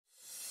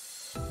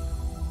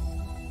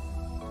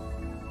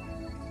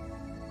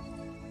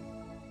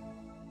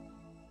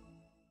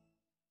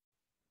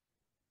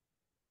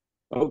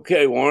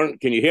Okay, Warren,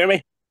 can you hear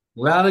me?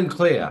 Loud and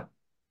clear.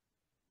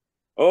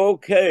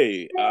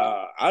 Okay,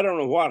 I don't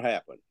know what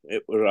happened.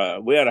 It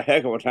was we had a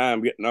heck of a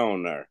time getting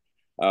on there.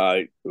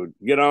 It would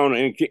get on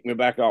and kick me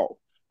back off.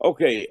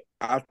 Okay,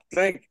 I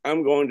think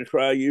I'm going to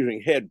try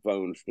using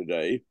headphones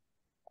today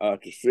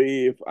to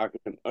see if I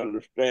can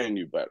understand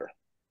you better.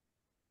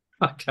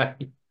 Okay.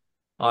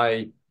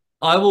 I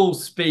I will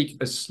speak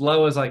as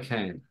slow as I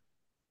can.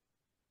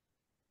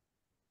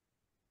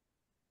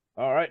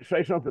 All right,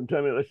 say something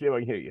to me. Let's see if I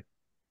can hear you.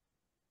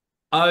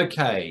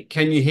 Okay.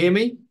 Can you hear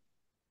me?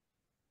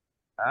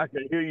 I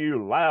can hear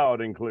you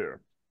loud and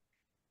clear.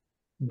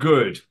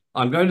 Good.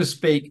 I'm going to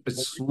speak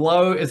as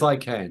slow as I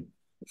can.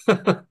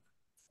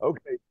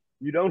 Okay,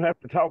 you don't have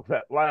to talk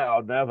that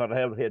loud now that I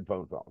have the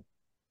headphones on.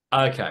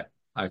 Okay.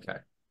 Okay.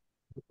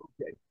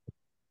 Okay.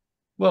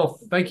 Well,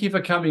 thank you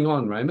for coming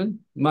on, Raymond.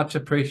 Much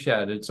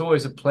appreciated. It's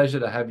always a pleasure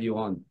to have you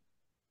on.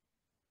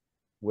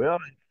 Well,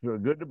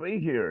 it's good to be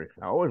here.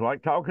 I always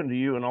like talking to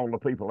you and all the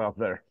people out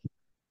there.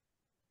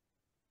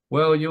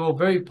 Well, you're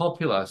very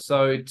popular,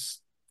 so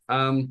it's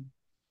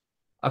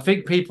I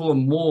think people are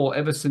more,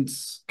 ever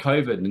since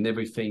COVID and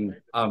everything,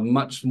 are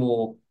much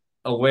more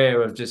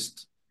aware of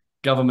just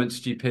government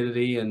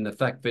stupidity and the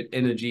fact that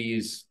energy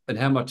is and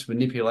how much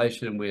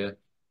manipulation we're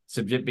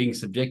being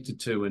subjected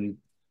to. And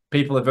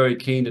people are very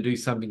keen to do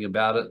something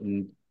about it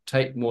and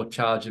take more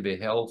charge of their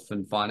health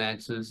and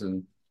finances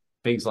and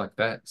things like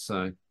that.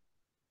 So,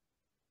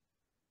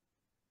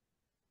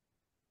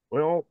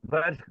 Well,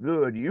 that's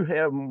good. You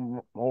have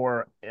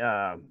more,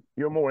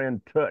 you're more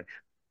in touch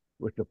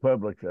with the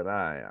public than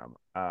I am.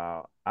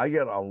 I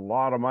get a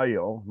lot of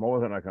mail, more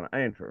than I can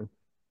answer,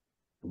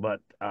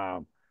 but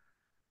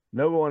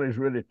no one is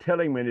really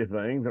telling me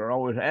anything. They're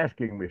always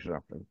asking me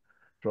something.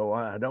 So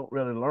I don't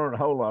really learn a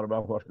whole lot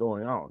about what's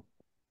going on.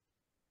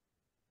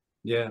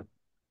 yeah.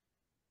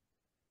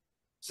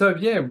 So,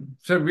 yeah.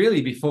 So,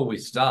 really, before we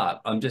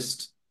start,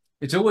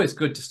 it's always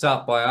good to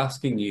start by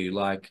asking you,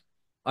 like,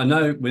 I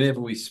know whenever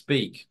we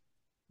speak,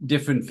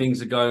 different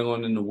things are going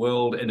on in the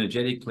world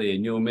energetically,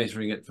 and you're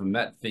measuring it from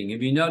that thing.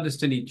 Have you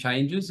noticed any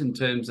changes in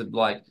terms of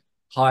like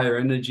higher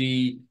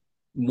energy,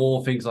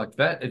 more things like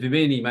that? Have there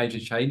been any major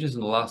changes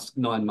in the last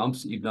 9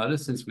 months that you've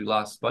noticed since we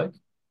last spoke?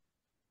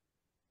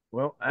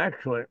 Well,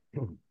 actually,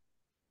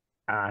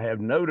 I have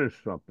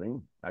noticed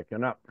something. I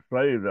cannot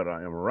say that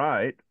I am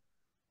right,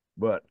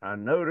 but I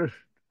noticed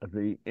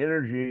the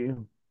energy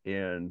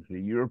in the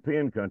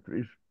European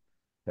countries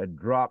had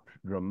dropped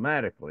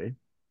dramatically,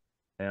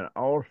 and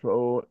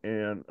also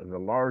in the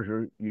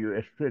larger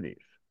U.S.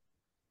 cities.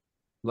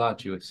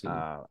 Large US city.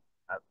 Uh,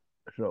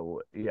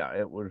 so yeah,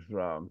 it was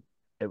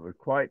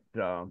quite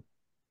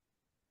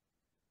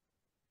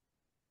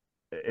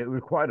it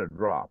was quite a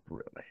drop,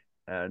 really.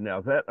 And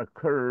now that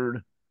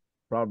occurred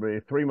probably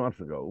 3 months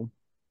ago,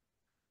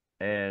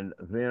 and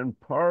then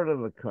part of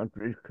the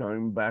countries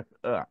came back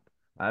up.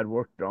 I'd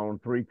worked on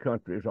three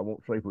countries. I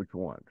won't say which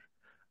ones.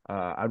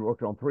 I'd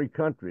worked on three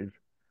countries,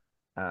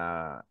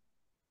 uh,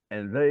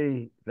 and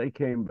they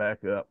came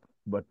back up,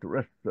 but the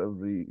rest of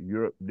the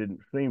Europe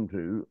didn't seem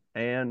to.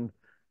 And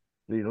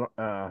the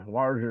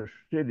largest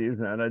cities,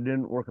 and I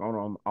didn't work on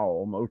them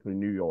all, mostly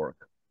New York,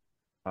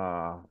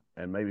 uh,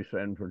 and maybe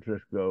San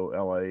Francisco,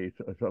 LA,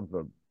 some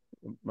of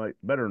the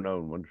better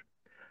known ones.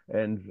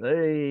 And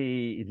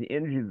the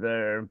energy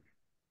there,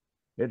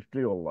 it's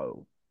still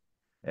low.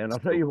 And I'll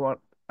tell you what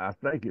I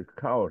think is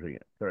causing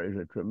it. There is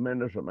a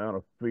tremendous amount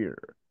of fear,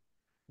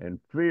 and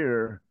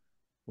fear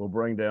will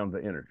bring down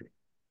the energy.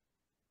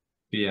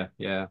 Yeah,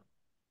 yeah,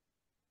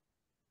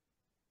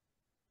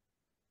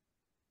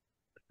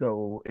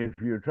 So if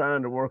you're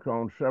trying to work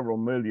on several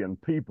million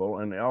people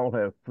and they all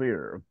have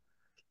fear,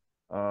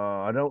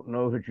 I don't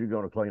know that you're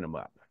going to clean them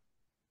up.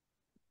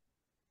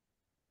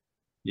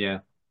 yeah.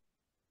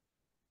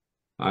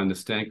 I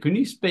understand. Can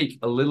you speak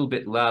a little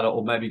bit louder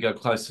or maybe go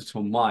closer to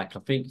a mic? I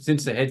think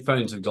since the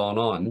headphones have gone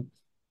on,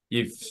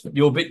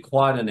 you're a bit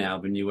quieter now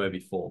than you were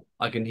before.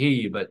 I can hear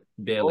you, but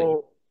barely.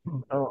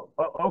 Oh,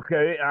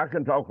 okay. I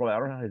can talk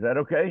louder. Is that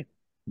okay?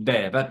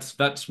 There,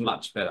 that's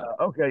much better.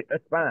 Okay,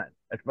 that's fine.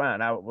 That's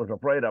fine. I was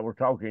afraid I was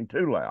talking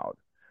too loud.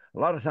 A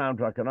lot of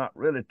times I cannot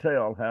really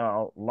tell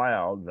how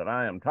loud that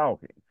I am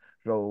talking.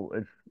 So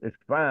it's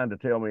fine to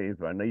tell me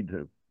if I need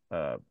to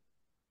uh,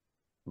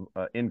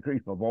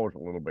 increase my voice a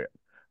little bit.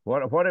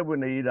 Whatever we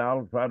need,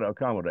 I'll try to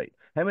accommodate.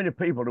 How many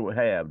people do we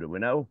have? Do we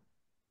know?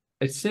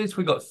 It says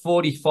we've got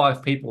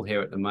 45 people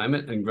here at the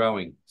moment and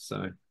growing.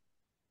 So,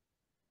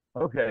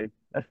 Okay,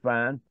 that's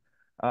fine.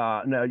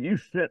 Now you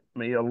sent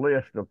me a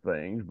list of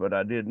things, but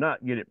I did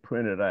not get it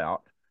printed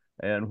out.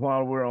 And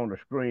while we're on the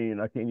screen,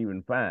 I can't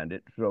even find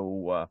it.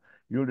 So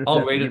you'll just I'll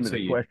have to read give it me to the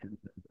you. questions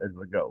as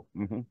we go.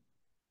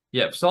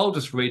 Yep. So I'll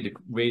just read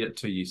it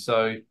to you.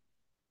 So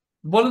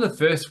one of the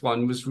first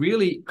one was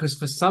really because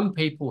for some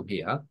people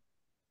here,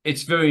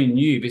 it's very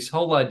new. This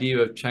whole idea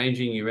of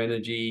changing your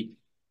energy,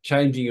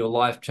 changing your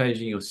life,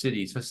 changing your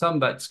cities. For some,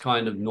 that's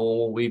kind of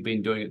normal. We've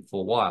been doing it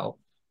for a while.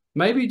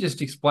 Maybe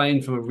just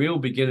explain from a real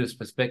beginner's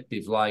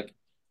perspective, like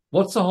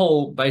what's the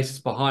whole basis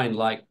behind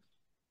like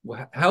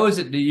how is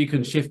it that you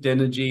can shift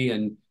energy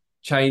and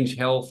change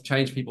health,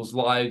 change people's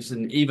lives,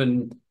 and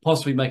even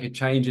possibly make a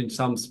change in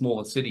some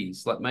smaller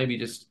cities? Like maybe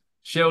just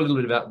share a little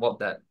bit about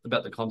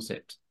about the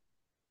concept.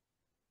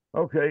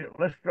 Okay,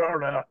 let's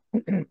start out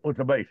with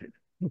the basics.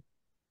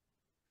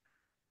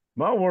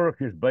 My work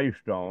is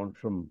based on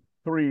some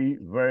three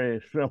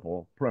very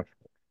simple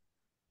principles,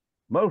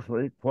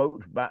 mostly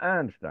quotes by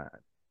Einstein.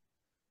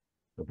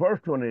 The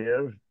first one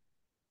is,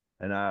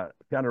 and I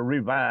kind of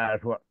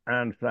revised what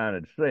Einstein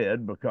had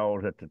said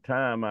because at the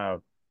time I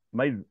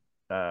made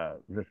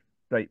this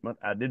statement,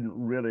 I didn't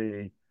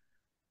really,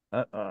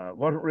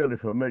 wasn't really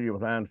familiar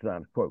with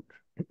Einstein's quotes.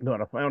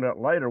 But I found out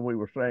later we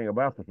were saying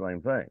about the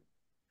same thing.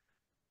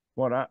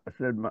 What I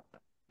said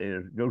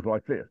is goes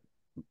like this: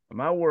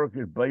 my work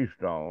is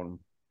based on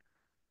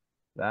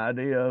the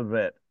idea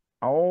that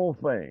all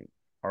things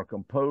are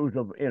composed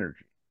of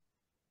energy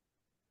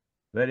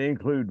that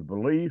includes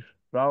beliefs,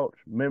 thoughts,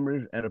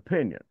 memories, and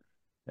opinions.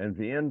 And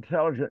the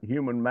intelligent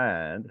human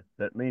mind,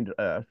 that means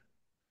us,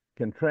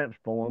 can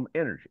transform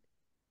energy.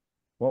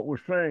 What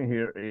we're saying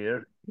here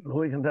is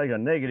we can take a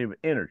negative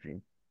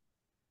energy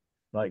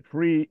like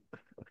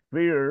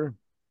fear,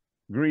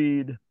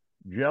 greed,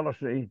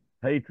 jealousy,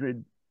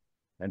 hatred,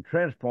 and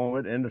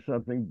transform it into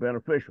something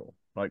beneficial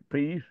like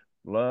peace,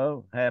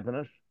 love,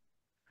 happiness.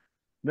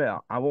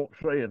 Now, I won't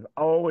say it's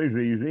always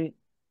easy,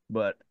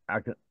 but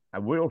I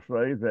will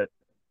say that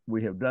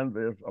we have done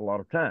this a lot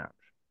of times.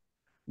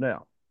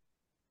 Now,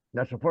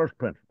 that's the first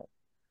principle.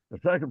 The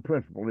second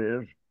principle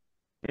is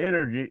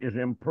energy is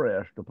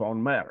impressed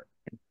upon matter.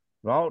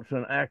 Thoughts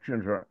and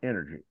actions are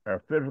energy.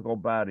 Our physical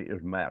body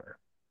is matter.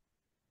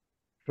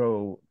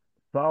 So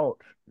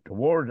thoughts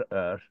towards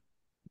us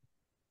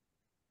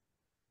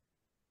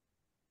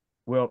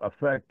will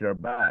affect our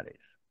bodies.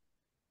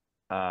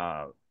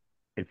 Uh,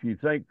 if you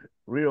think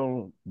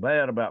real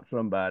bad about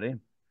somebody,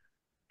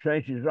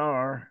 chances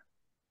are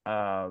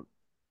uh,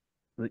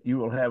 that you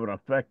will have an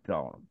effect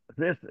on them.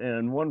 This,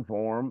 in one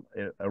form,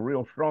 a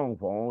real strong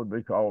form, would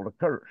be called a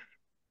curse.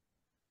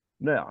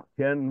 Now,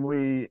 can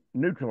we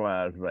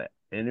neutralize that?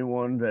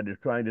 Anyone that is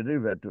trying to do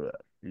that to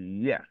us?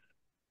 Yes.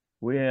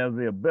 We have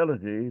the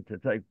ability to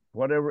take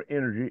whatever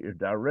energy is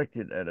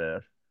directed at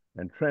us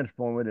and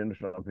transform it into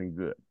something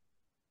good.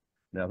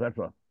 Now, that's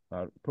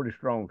a pretty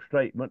strong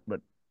statement,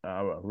 but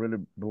I really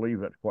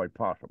believe that's quite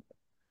possible.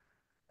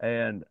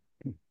 And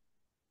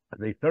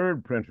the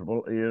third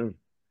principle is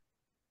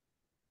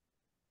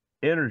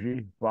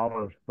energy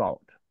follows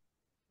thought.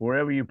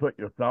 Wherever you put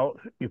your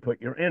thoughts, you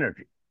put your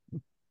energy.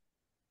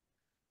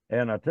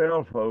 And I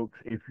tell folks,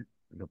 if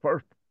the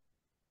first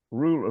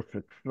rule of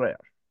success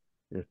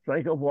is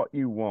think of what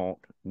you want,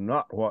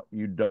 not what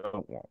you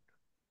don't want.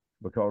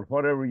 Because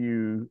whatever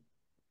you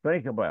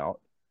think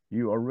about,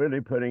 you are really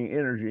putting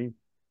energy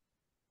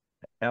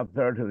out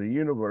there to the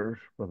universe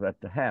for that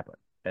to happen.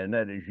 And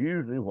that is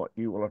usually what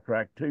you will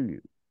attract to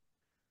you.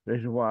 This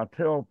is why I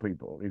tell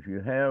people if you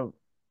have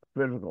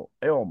physical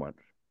ailments,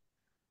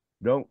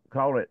 don't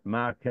call it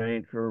my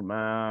cancer,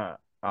 my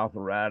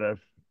arthritis,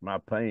 my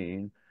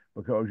pain,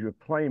 because you're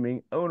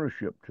claiming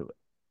ownership to it.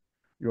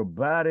 Your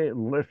body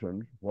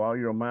listens while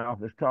your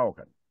mouth is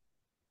talking,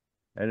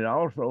 and it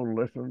also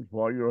listens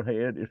while your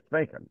head is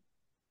thinking.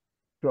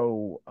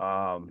 So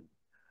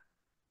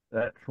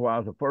that's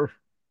why the first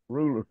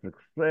rule of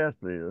success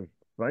is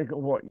think of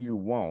what you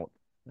want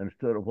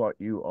instead of what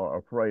you are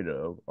afraid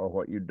of or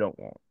what you don't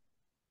want.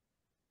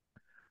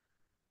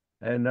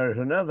 And there's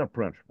another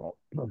principle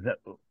that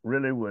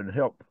really would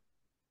help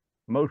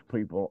most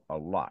people a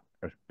lot,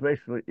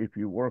 especially if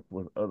you work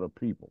with other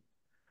people.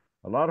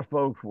 A lot of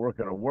folks work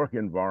in a work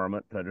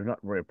environment that is not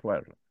very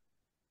pleasant.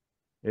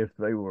 If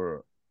they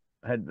were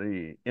had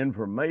the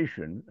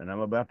information, and I'm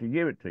about to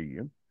give it to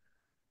you,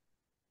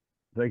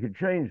 they could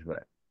change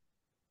that.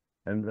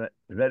 And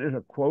that is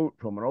a quote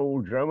from an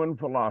old German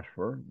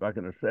philosopher back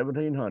in the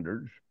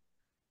 1700s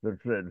that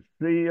said,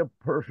 see a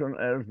person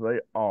as they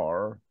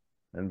are,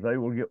 and they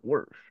will get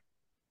worse.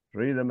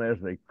 See them as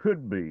they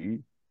could be,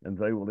 and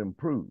they will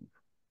improve.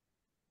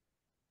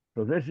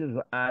 So this is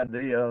the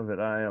idea that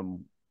I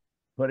am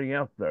putting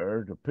out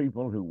there to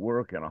people who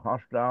work in a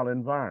hostile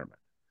environment.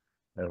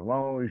 As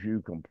long as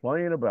you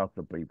complain about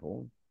the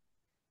people,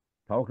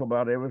 talk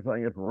about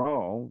everything that's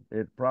wrong,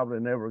 it's probably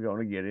never going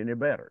to get any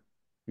better.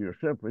 You're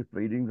simply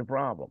feeding the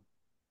problem.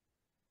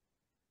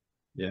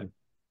 Yeah.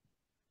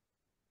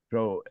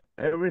 So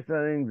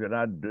everything that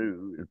I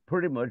do is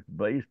pretty much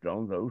based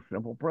on those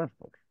simple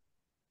principles.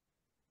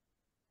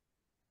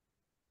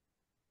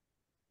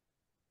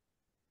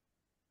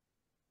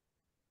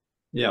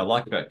 Yeah, I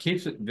like that.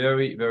 Keeps it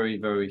very, very,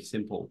 very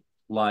simple.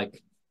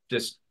 Like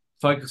just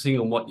focusing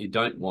on what you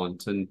don't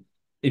want. And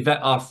in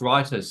fact,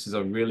 arthritis is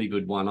a really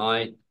good one.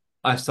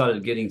 I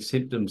started getting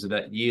symptoms of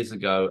that years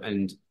ago,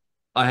 and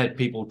I had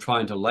people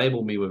trying to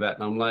label me with that,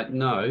 and I'm like,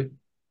 no,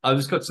 I've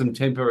just got some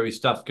temporary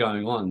stuff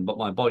going on, but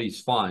my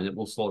body's fine. It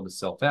will sort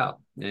itself out,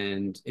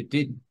 and it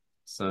did.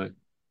 So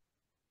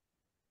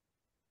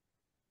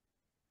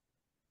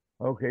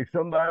Okay,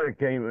 somebody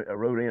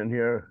wrote in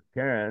here,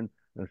 Karen,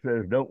 and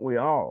says, don't we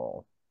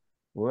all?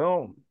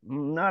 Well,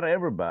 not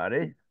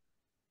everybody.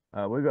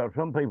 We've got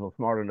some people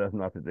smart enough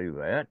not to do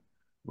that,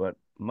 but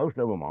most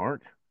of them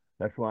aren't.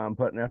 That's why I'm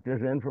putting out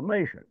this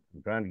information.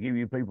 I'm trying to give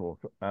you people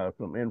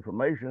some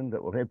information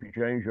that will help you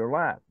change your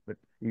life. But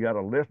you got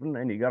to listen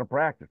and you got to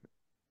practice it.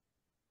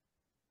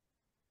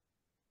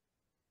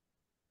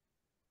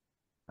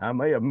 I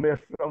may have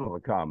missed some of the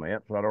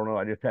comments. I don't know.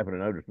 I just happened to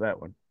notice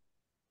that one.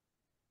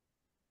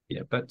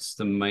 Yeah, that's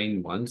the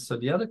main one. So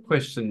the other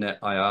question that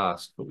I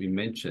asked, but we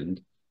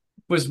mentioned,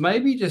 was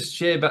maybe just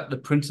share about the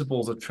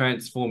principles of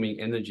transforming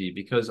energy,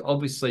 because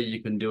obviously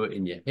you can do it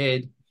in your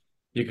head,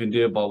 you can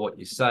do it by what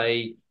you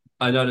say.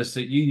 I noticed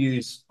that you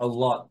use a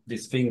lot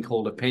this thing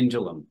called a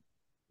pendulum,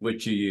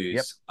 which you Yep.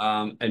 use,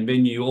 and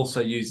then you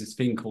also use this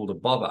thing called a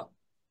bobber.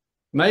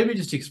 Maybe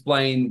just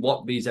explain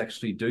what these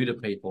actually do to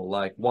people,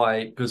 like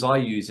why, because I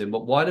use them,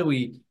 but why do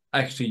we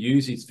actually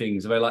use these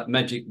things? Are they like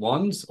magic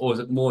wands, or is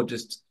it more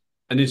just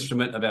an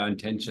instrument of our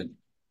intention?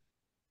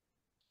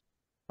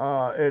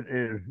 It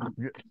is,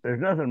 there's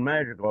nothing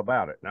magical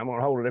about it. And I'm going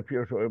to hold it up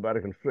here so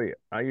everybody can see it.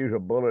 I use a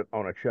bullet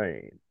on a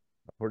chain,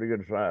 a pretty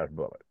good sized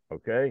bullet.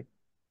 Okay.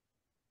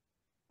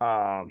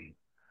 Um,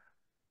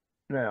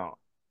 Now,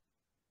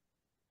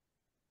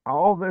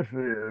 all this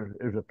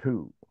is a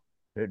tool.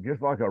 It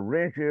just like a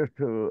wrench is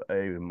to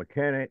a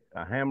mechanic,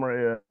 a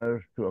hammer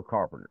is to a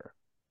carpenter.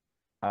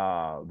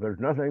 There's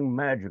nothing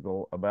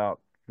magical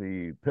about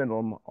the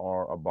pendulum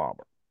or a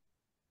bobber.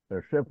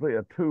 They're simply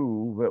a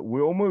tool that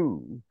will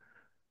move,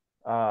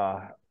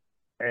 uh,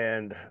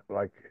 and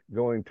like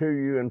going to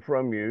you and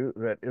from you,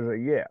 that is a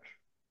yes.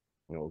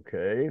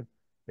 Okay.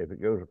 If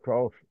it goes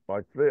across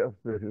like this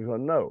is a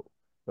no.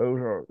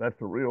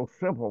 That's a real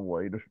simple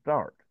way to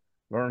start.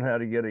 Learn how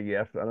to get a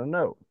yes and a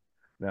no.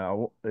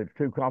 Now, it's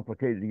too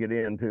complicated to get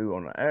into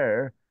on the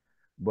air,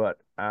 but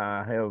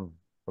I have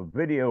a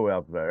video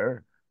out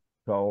there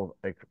called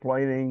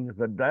Explaining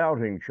the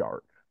Doubting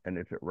Chart, and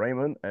it's at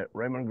Raymon at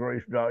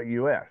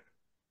RaymonGrace.us.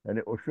 And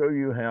it will show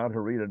you how to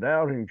read a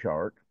doubting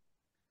chart,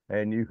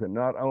 and you can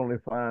not only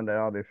find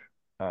out if,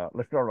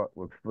 let's start out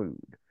with food.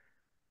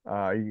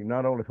 You can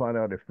not only find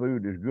out if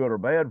food is good or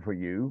bad for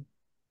you,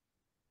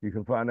 you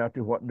can find out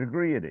to what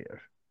degree it is.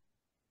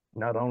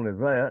 Not only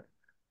that,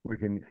 we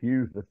can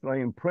use the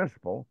same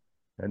principle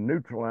and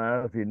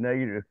neutralize the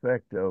negative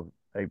effect of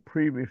a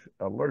previous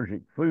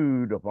allergic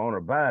food upon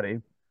our body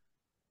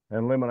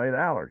and eliminate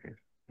allergies.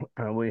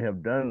 We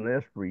have done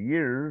this for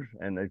years,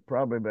 and there's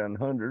probably been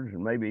hundreds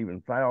and maybe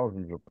even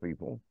thousands of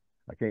people.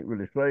 I can't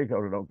really say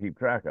because I don't keep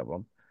track of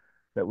them,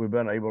 that we've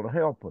been able to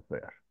help with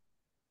this.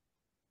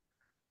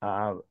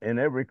 In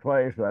every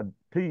class I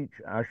teach,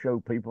 I show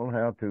people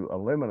how to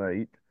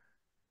eliminate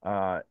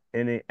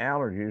any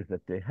allergies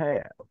that they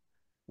have.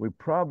 We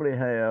probably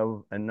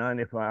have a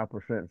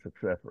 95%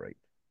 success rate.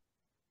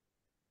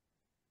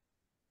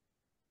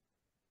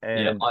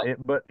 Yeah, And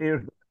but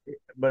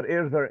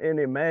is there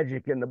any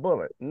magic in the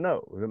bullet?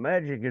 No, the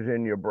magic is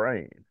in your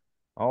brain.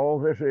 All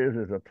this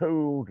is a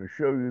tool to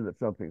show you that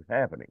something's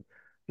happening.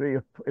 See,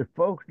 if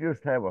folks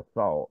just have a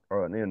thought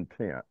or an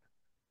intent,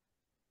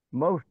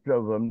 most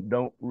of them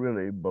don't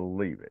really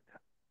believe it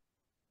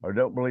or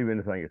don't believe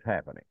anything is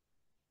happening.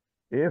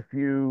 If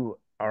you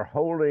are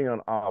holding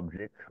an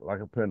object like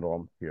a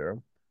pendulum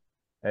here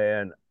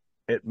and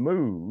it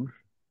moves,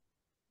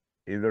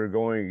 either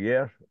going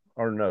yes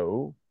or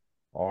no,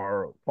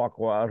 or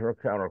clockwise or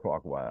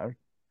counterclockwise,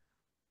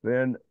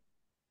 then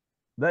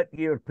that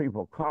gives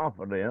people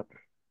confidence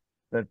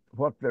that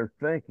what they're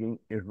thinking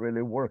is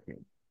really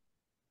working.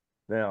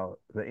 Now,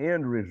 the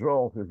end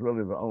result is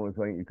really the only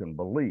thing you can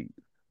believe,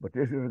 but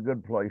this is a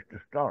good place to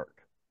start.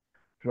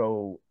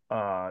 So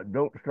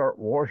don't start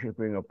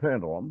worshiping a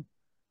pendulum.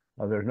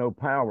 There's no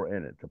power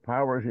in it. The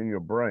power is in your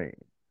brain,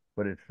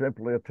 but it's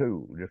simply a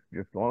tool. Just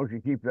as long as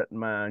you keep that in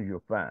mind,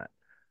 you'll find.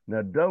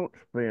 Now, don't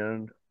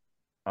spend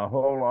a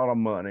whole lot of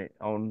money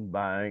on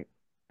buying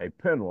a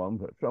pendulum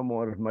that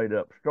someone has made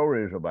up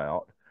stories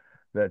about.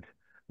 That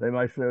they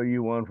may sell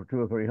you one for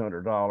 $200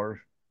 or $300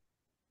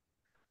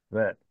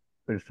 that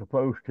is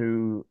supposed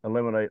to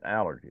eliminate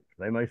allergies.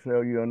 They may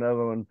sell you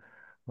another one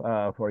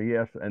for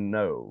yes and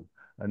no,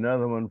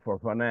 another one for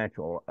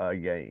financial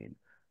gain.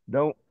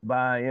 Don't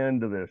buy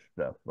into this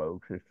stuff,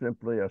 folks. It's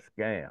simply a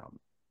scam.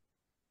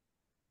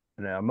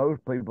 Now,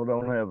 most people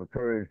don't have the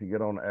courage to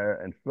get on the air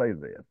and say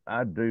this.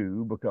 I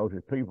do, because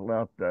there's people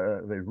out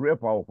there, there's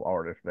rip-off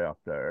artists out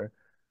there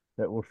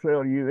that will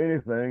sell you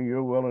anything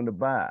you're willing to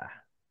buy.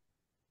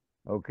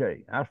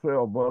 Okay, I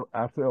sell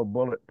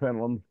bullet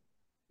pendulums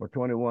for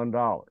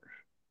 $21.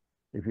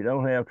 If you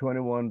don't have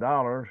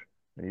 $21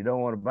 and you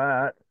don't want to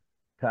buy it,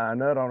 tie a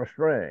nut on a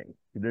string.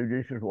 You do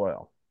just as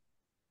well.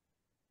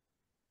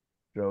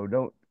 So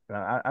don't.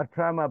 I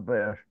try my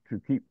best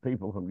to keep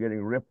people from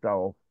getting ripped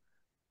off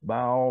by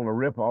all the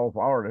rip-off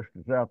artists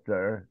that's out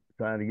there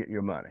trying to get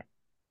your money.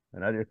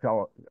 And I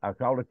call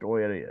it the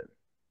way it is.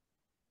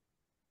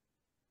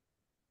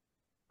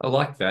 I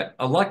like that.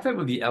 I like that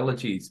with the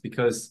allergies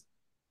because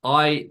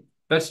I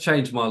that's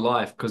changed my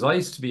life because I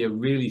used to be a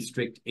really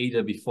strict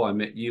eater before I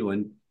met you.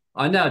 And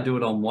I now do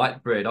it on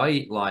white bread. I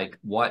eat like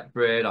white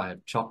bread. I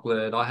have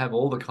chocolate. I have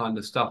all the kind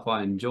of stuff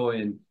I enjoy.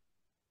 And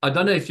I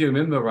don't know if you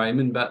remember,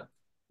 Raymond, but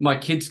my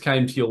kids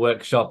came to your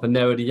workshop and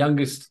they were the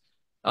youngest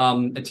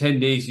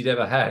attendees you'd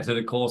ever had. And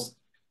of course,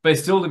 they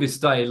still to this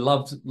day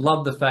loved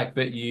the fact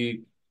that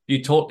you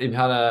taught them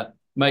how to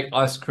make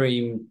ice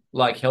cream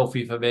like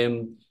healthy for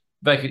them.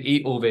 They could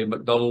eat all their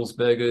McDonald's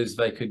burgers.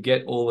 They could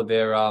get all of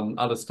their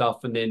other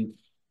stuff, and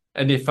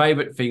their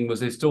favorite thing was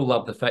they still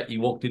loved the fact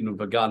you walked in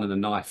with a gun and a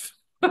knife,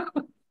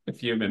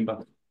 if you remember.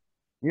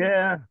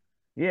 Yeah,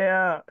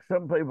 yeah.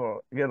 Some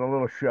people get a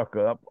little shook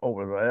up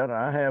over that.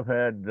 I have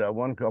had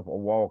one couple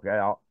walk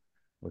out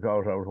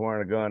because I was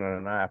wearing a gun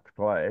and a knife to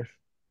class.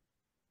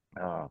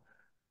 Uh,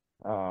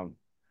 um,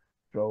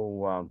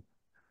 so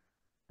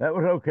that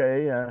was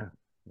okay.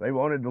 They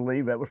wanted to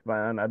leave. That was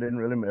fine. I didn't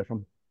really miss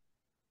them.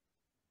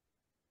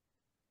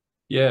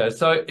 Yeah.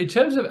 So in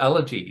terms of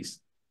allergies,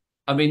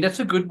 I mean, that's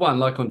a good one,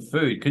 like on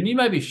food. Can you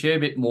maybe share a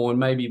bit more and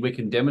maybe we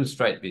can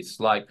demonstrate this?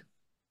 Like,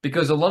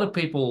 because a lot of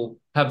people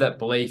have that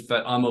belief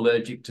that I'm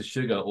allergic to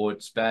sugar or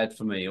it's bad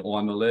for me or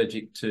I'm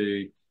allergic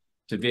to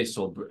this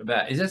or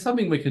that. Is there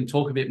something we can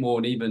talk a bit more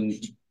and even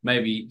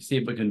maybe see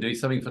if we can do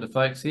something for the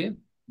folks here?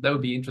 That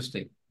would be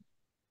interesting.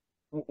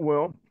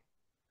 Well,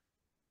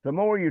 the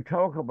more you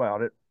talk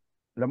about it,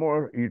 the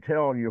more you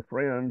tell your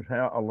friends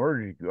how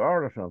allergic you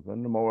are to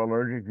something, the more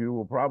allergic you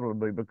will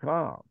probably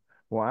become.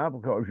 Why?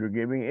 Because you're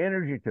giving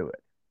energy to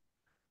it.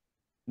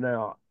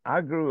 Now,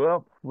 I grew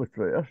up with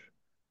this,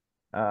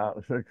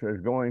 such as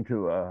going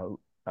to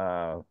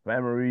a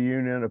family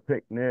reunion, a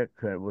picnic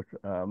with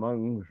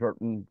among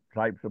certain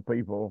types of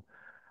people,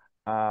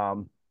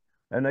 um,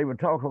 and they would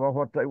talk about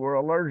what they were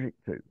allergic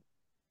to.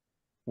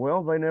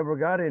 Well, they never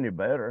got any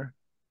better,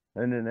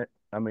 and then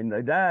I mean,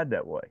 they died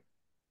that way.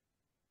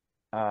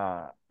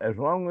 As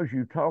long as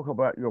you talk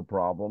about your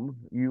problems,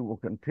 you will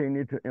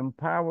continue to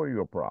empower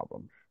your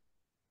problems.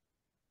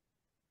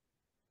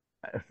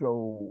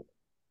 So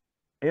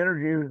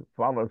energy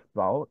follows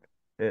thought.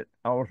 It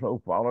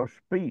also follows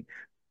speech.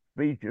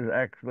 Speech is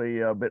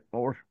actually a bit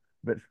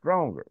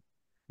stronger.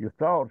 Your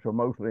thoughts are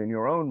mostly in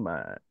your own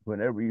mind.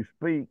 Whenever you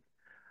speak,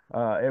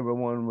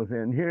 everyone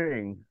within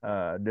hearing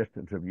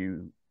distance of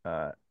you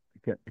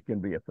can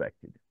be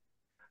affected.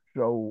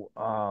 So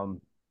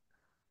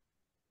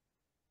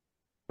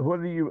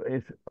whether you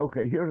it's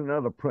okay. Here's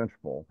another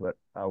principle that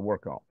I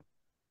work on,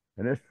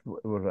 and this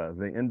was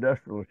the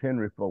industrialist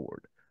Henry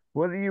Ford.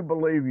 Whether you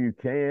believe you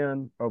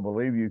can or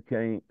believe you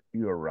can't,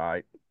 you're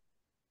right.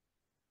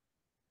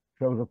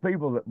 So the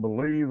people that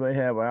believe they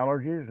have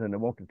allergies and they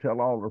want to tell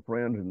all their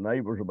friends and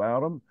neighbors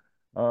about them,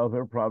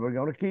 they're probably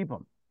going to keep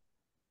them.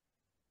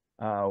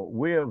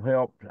 We have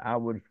helped, I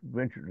would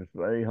venture to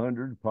say,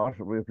 hundreds,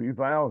 possibly a few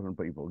thousand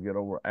people get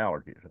over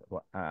allergies.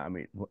 I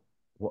mean,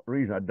 what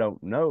reason I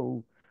don't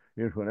know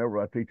is whenever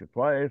I teach a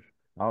class,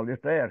 I'll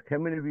just ask, how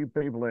many of you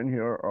people in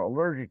here are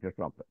allergic to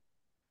something?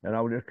 And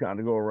I would just kind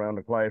of go around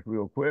the class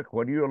real quick.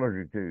 What are you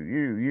allergic to?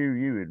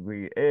 You. It'd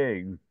be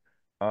eggs,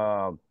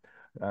 uh,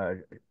 uh,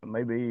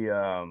 maybe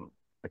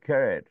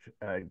carrots.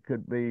 It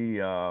could be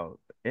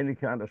any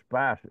kind of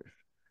spices.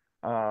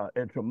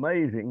 It's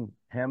amazing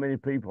how many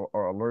people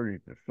are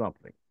allergic to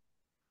something.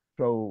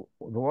 So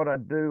what I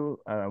do,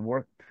 I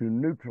work to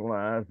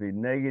neutralize the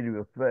negative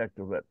effect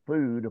of that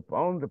food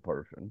upon the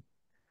person.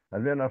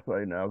 And then I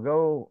say, now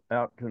go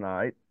out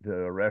tonight to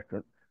a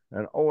restaurant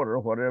and order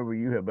whatever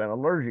you have been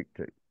allergic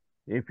to.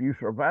 If you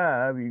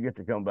survive, you get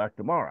to come back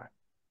tomorrow.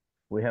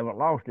 We haven't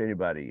lost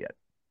anybody yet.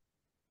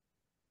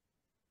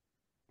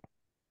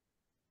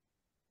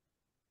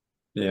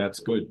 Yeah, that's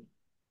good.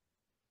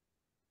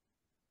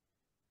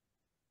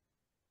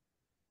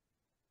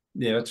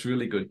 Yeah, that's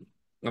really good.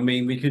 I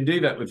mean, we can do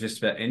that with just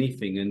about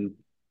anything. And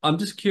I'm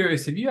just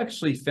curious, have you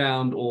actually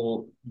found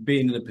or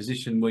been in a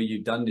position where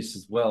you've done this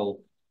as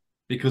well?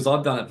 Because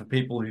I've done it for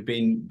people who've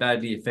been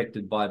badly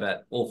affected by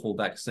that awful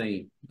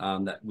vaccine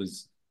that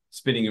was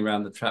spinning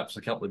around the traps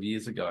a couple of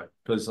years ago.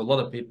 Because a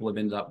lot of people have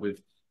ended up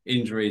with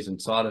injuries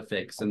and side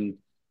effects. And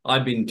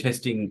I've been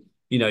testing,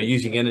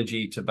 using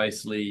energy to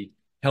basically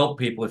help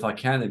people if I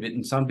can a bit.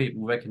 And some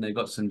people reckon they've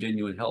got some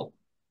genuine help.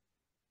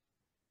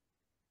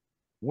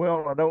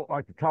 Well, I don't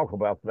like to talk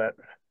about that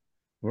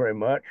very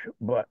much,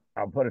 but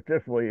I'll put it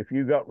this way. If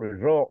you got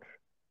results,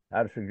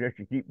 I'd suggest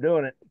you keep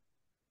doing it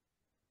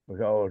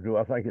because do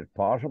I think it's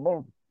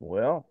possible?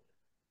 Well,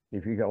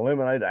 if you can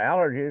eliminate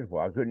allergies,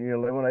 why couldn't you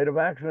eliminate a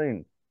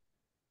vaccine?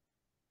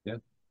 Yeah.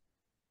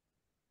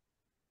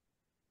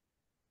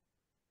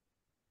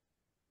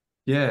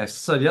 Yeah.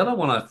 So the other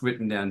one I've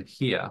written down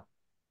here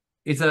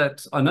is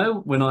that I know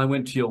when I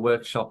went to your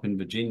workshop in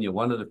Virginia,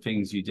 one of the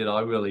things you did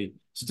I really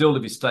still to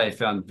this day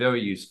found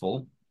very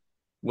useful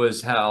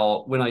was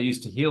how when I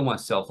used to heal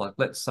myself, like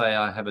let's say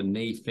I have a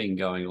knee thing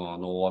going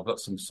on or I've got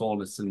some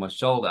soreness in my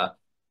shoulder,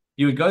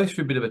 you would go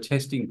through a bit of a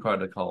testing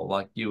protocol.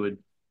 Like you would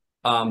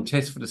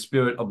test for the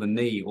spirit of the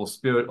knee or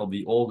spirit of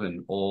the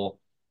organ or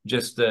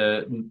just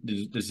the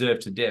deserve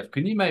to death.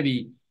 Can you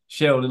maybe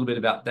share a little bit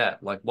about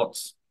that? Like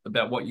what's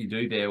about what you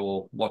do there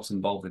or what's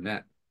involved in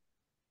that?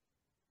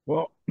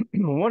 Well,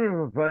 one of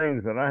the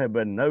things that I have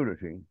been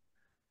noticing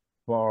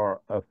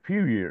for a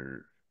few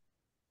years,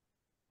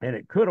 and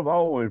it could have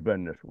always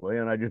been this way,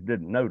 and I just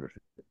didn't notice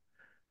it,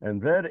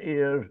 and that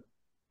is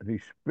the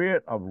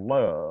spirit of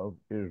love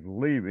is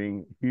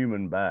leaving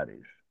human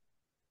bodies.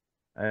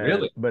 And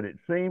Really? but it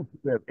seems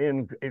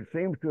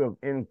to have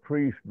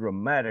increased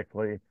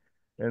dramatically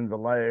in the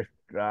last,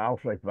 I'll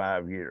say,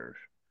 5 years.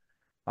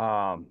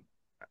 Um,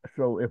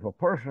 so if a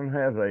person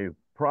has a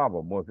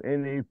problem with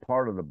any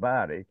part of the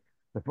body,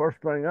 the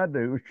first thing I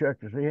do is check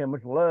to see how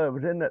much love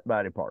is in that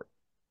body part.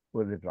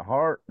 Whether it's a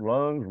heart,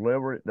 lungs,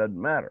 liver, it doesn't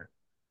matter.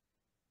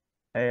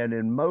 And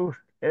in most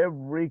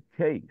every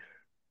case,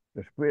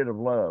 the spirit of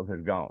love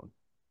has gone.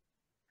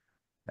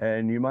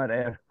 And you might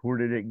ask, where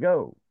did it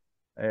go?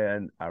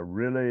 And I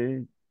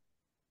really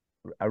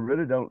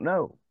don't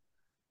know.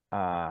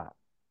 Uh,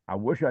 I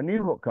wish I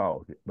knew what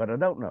caused it, but I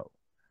don't know.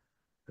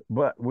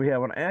 But we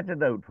have an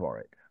antidote for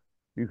it.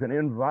 You can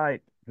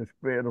invite the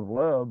spirit of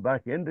love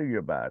back into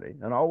your body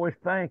and always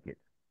thank it.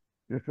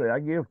 Just say, I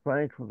give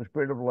thanks for the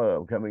spirit of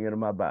love coming into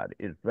my body.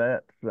 It's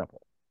that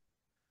simple.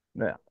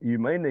 Now, you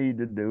may need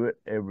to do it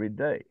every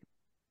day.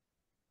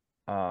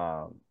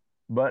 Uh,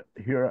 but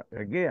here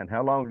again,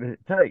 how long does it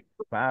take?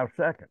 5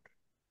 seconds.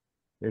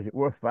 Is it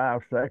worth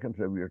 5 seconds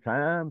of your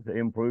time to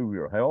improve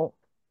your health?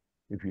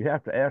 If you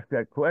have to ask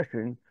that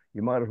question,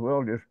 you might as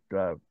well just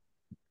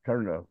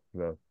turn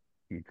the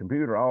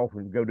computer off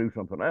and go do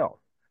something else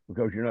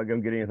because you're not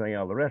going to get anything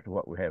out of the rest of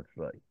what we have to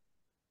say.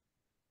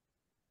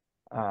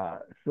 Uh,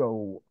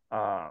 so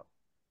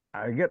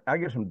I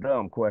get some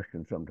dumb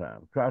questions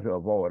sometimes. Try to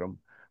avoid them,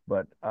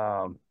 but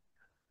I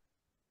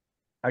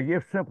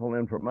give simple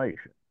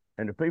information,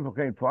 and if people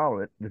can't follow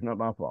it, it's not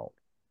my fault.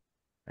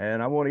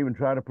 And I won't even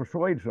try to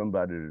persuade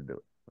somebody to do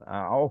it. I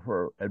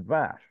offer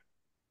advice,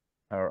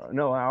 or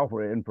no, I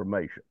offer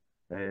information,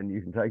 and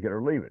you can take it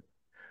or leave it.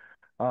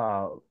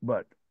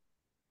 But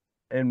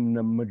in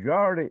the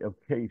majority of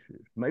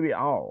cases, maybe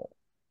all,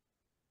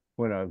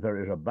 when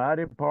there is a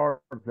body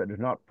part that is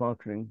not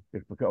functioning,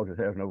 it's because it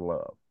has no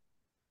love.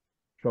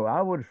 So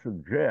I would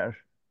suggest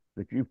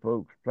that you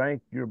folks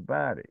thank your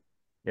body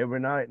every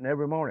night and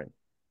every morning.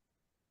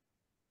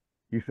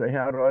 You say,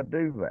 how do I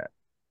do that?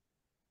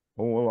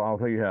 Well, I'll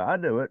tell you how I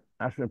do it.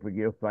 I simply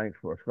give thanks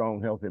for a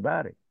strong, healthy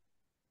body.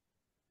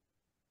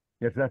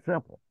 It's that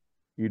simple.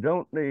 You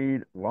don't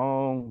need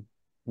long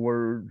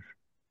words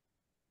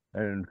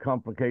and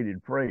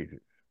complicated phrases.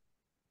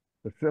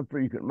 The simpler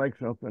you can make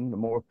something, the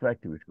more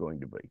effective it's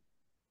going to be.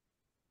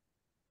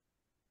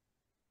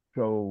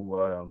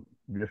 So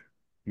just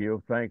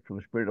give thanks for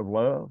the spirit of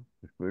love,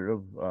 the spirit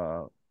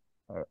of,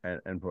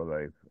 and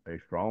for a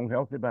strong,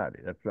 healthy body.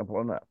 That's simple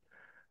enough.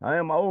 I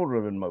am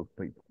older than most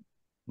people.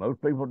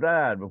 Most people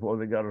died before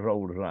they got as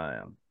old as I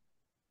am.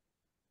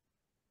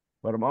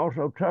 But I'm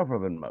also tougher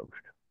than most.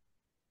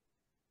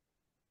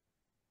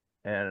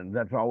 And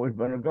that's always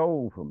been a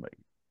goal for me.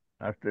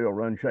 I still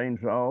run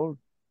chainsaws.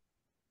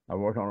 I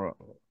work on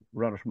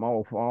run a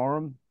small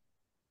farm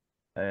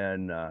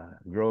and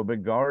grow a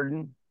big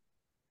garden,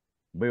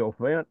 build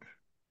fence,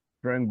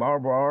 string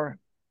barbed wire.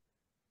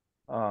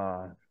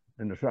 Uh,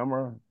 in the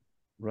summer,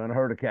 run a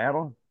herd of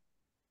cattle.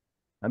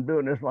 I'm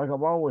doing this like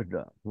I've always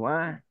done.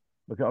 Why?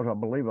 Because I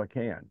believe I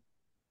can.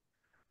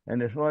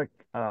 And it's like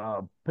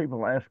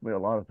people ask me a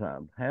lot of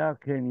times, how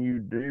can you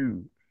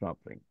do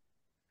something?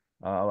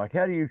 Like,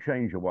 how do you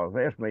change the water?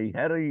 They ask me,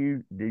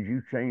 did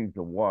you change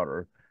the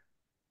water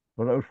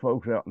for those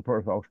folks out in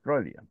Perth,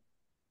 Australia?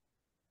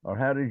 Or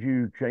how did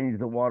you change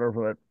the water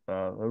for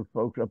those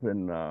folks up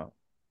in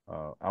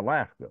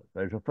Alaska?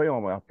 There's a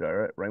film out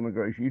there at Raymond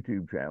Grace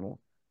YouTube channel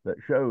that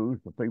shows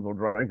the people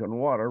drinking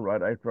water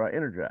right after I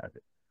energize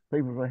it.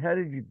 People say, how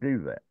did you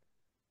do that?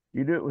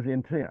 You do it with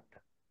intent.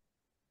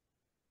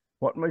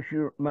 What makes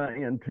my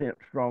intent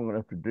strong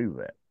enough to do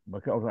that?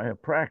 Because I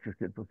have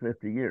practiced it for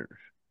 50 years.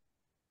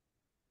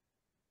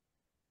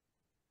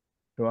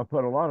 So I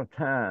put a lot of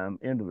time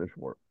into this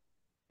work,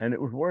 and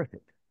it was worth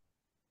it.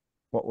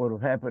 What would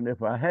have happened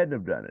if I hadn't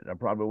have done it? I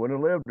probably wouldn't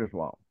have lived as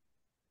long.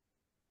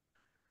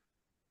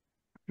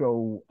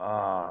 So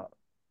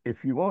if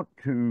you want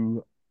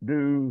to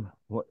do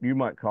what you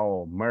might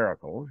call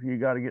miracles, you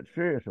got to get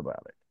serious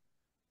about it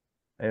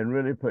and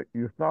really put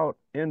your thought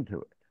into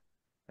it.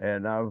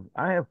 And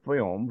I have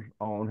films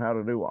on how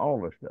to do all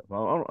this stuff.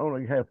 I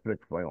only have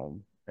 6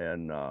 films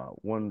and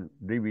one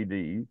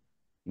DVD,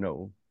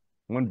 no,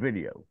 one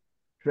video.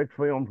 6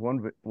 films,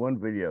 one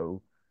video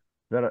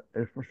that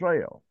is for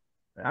sale.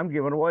 I'm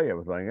giving away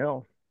everything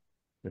else.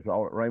 It's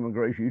all at Raymond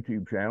Grace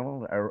YouTube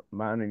channel.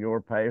 Mine and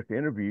your past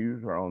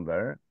interviews are on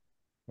there,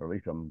 or at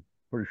least I'm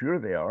pretty sure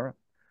they are.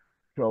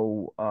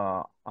 So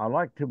I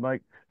like to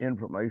make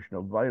information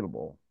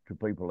available to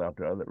people out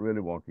there that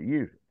really want to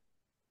use it.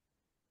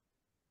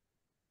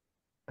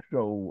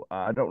 So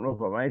I don't know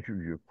if I've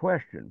answered your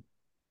question,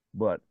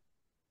 but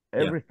Yeah.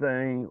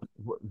 everything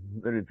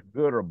that is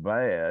good or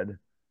bad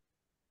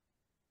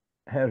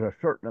has a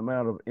certain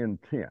amount of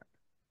intent.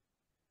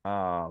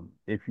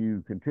 If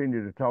you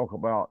continue to talk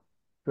about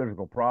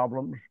physical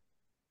problems,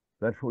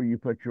 that's where you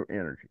put your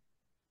energy.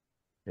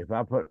 If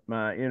I put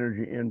my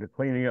energy into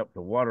cleaning up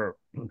the water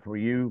for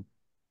you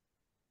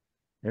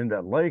in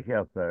that lake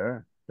out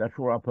there, that's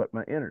where I put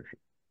my energy.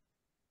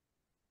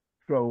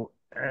 So,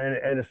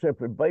 and it's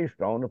simply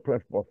based on the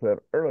principle I said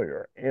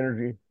earlier,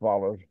 energy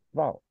follows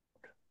thought.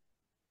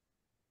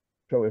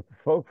 So if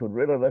folks would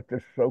really let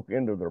this soak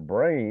into their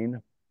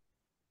brain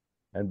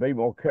and be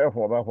more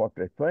careful about what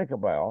they think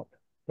about,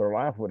 their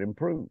life would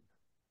improve.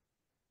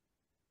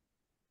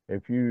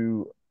 If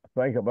you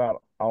think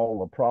about all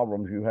the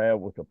problems you have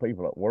with the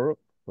people at work,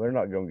 they're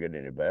not going to get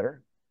any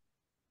better.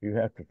 You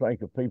have to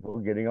think of people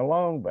getting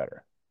along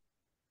better.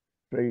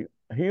 See,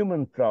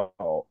 human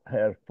thought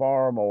has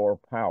far more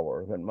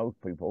power than most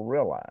people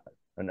realize.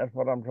 And that's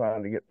what I'm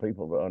trying to get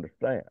people to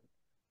understand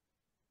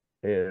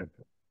is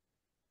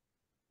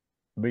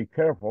be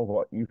careful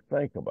what you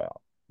think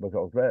about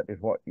because that is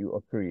what you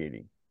are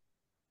creating.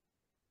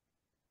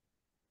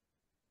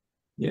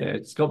 Yeah,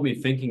 it's got me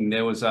thinking.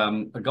 There was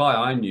a guy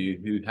I knew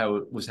who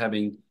was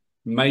having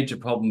major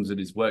problems at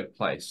his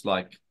workplace.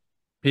 Like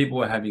people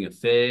were having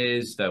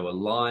affairs, they were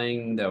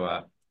lying, they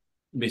were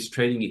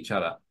mistreating each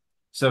other.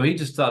 So he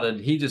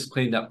just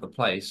cleaned up the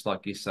place,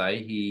 like you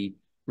say. He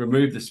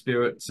removed the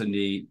spirits and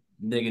the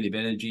negative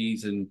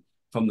energies and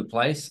from the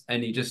place.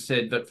 And he just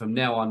said that from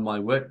now on, my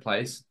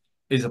workplace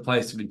is a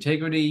place of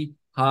integrity,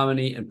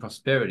 harmony, and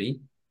prosperity.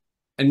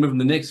 And within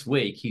the next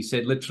week, he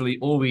said literally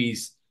all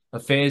these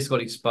affairs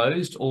got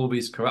exposed, all of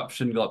his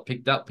corruption got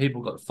picked up,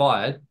 people got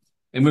fired.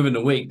 And within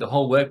a week, the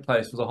whole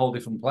workplace was a whole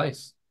different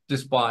place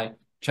just by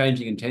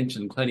changing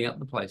intention and cleaning up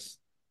the place.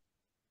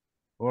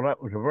 Well,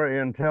 that was a very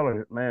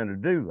intelligent man to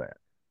do that,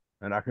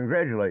 and I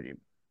congratulate him.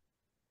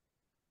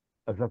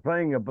 The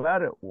thing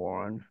about it,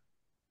 Warren,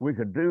 we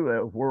could do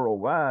that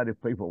worldwide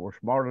if people were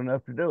smart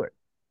enough to do it.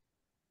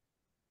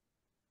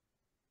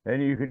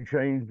 And you could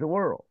change the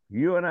world.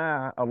 You and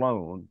I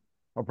alone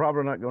are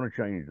probably not going to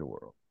change the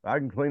world. I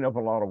can clean up a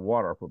lot of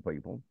water for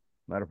people.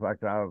 Matter of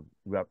fact, I've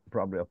got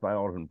probably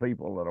 1,000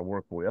 people that I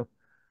work with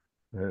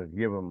to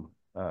give them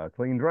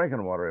clean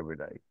drinking water every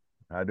day.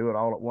 I do it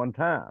all at one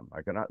time.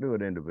 I cannot do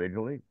it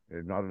individually.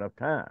 There's not enough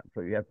time.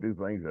 So you have to do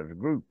things as a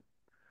group.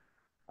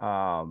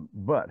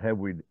 But have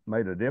we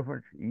made a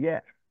difference?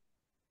 Yes.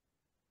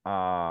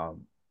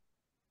 Um,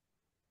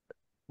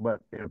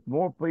 but if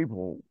more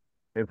people,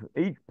 if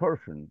each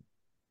person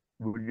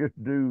would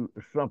just do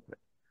something,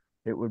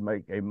 it would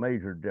make a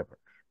major difference.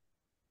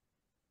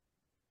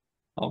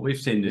 Oh, we've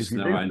seen If this you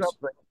in our do own.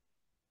 something,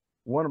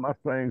 one of my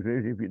things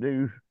is if you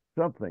do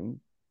something,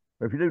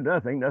 or if you do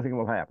nothing, nothing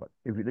will happen.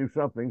 If you do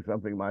something,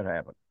 something might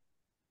happen.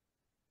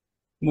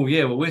 Well,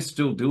 yeah, well, we're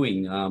still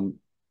doing.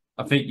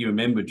 I think you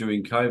remember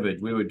during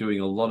COVID, we were doing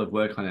a lot of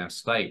work on our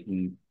state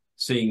and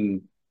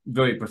seeing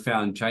very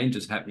profound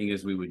changes happening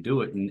as we would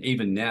do it. And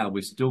even now,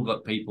 we've still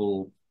got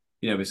people,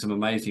 with some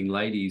amazing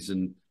ladies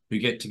and who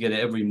get together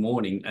every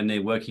morning and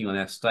they're working on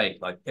our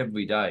state like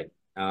every day.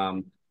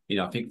 I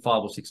think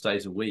 5 or 6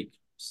 days a week.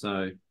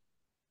 So,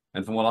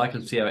 and from what I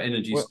can see, our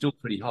energy is Well, still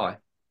pretty high.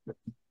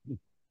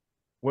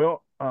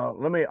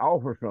 let me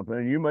offer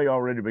something. You may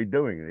already be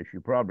doing this.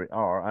 You probably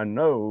are. I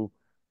know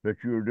that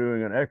you're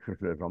doing an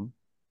exorcism.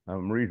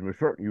 I'm reasonably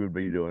certain you would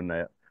be doing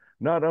that,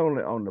 not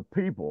only on the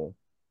people,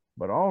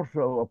 but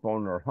also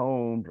upon their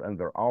homes and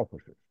their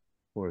offices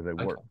where they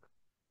work.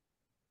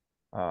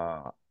 Okay.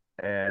 Uh,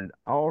 and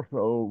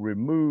also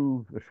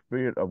remove the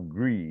spirit of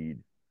greed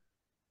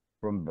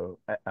from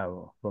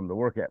the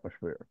work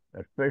atmosphere,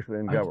 especially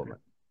in Okay. government.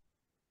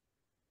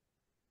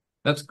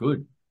 That's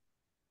good.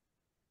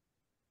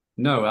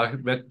 No,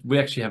 we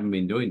actually haven't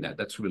been doing that.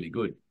 That's really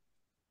good.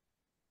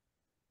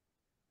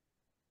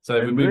 So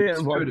And remove the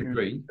then what spirit of you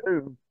greed.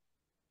 do,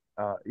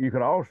 you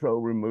can also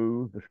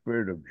remove the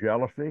spirit of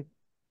jealousy,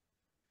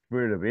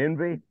 spirit of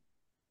envy,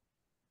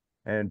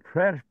 and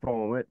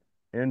transform it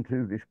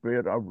into the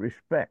spirit of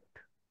respect.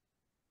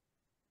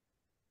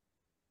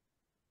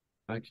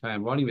 Okay,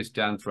 I'm writing this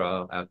down for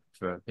our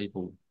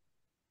people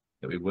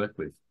that we work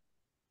with.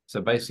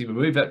 So basically,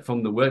 remove that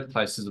from the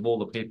workplaces of all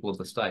the people of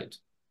the state.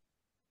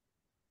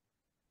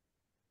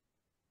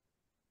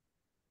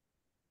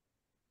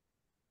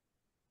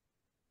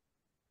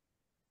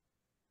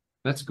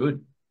 That's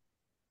good.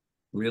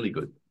 Really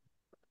good.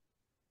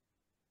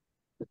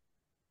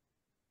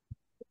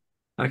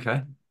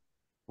 Okay.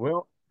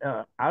 Well,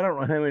 I don't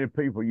know how many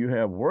people you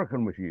have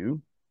working with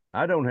you.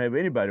 I don't have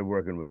anybody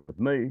working with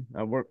me.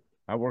 I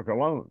work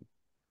alone.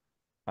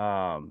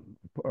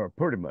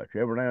 Pretty much.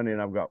 Every now and then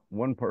I've got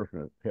one person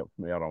that helps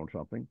me out on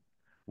something,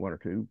 one or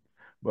two.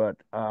 But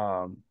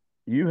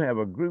you have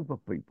a group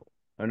of people,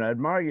 and I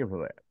admire you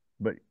for that.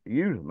 But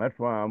use them. That's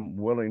why I'm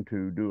willing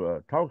to do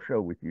a talk show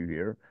with you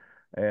here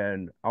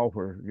and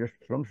offer just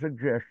some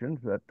suggestions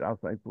that I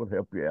think will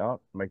help you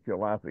out, make your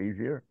life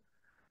easier.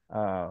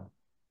 Uh,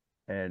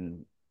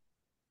 and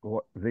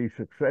what these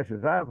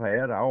successes I've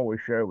had, I always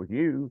share with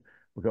you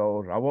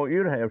because I want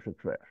you to have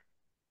success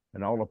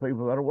and all the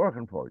people that are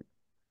working for you.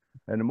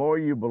 And the more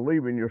you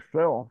believe in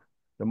yourself,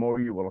 the more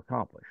you will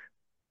accomplish.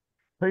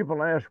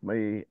 People ask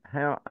me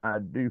how I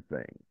do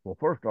things. Well,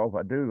 first off,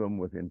 I do them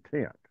with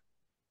intent.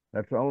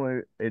 That's the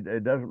only,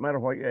 it doesn't matter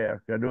what you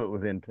ask, I do it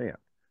with intent.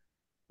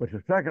 But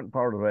the second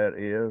part of that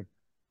is,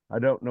 I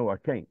don't know I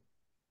can't.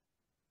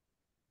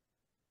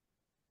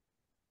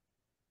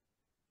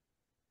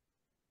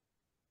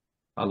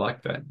 I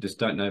like that. Just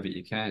don't know that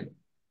you can.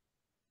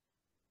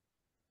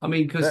 I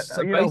mean, That, because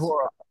so you know, basically,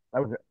 where I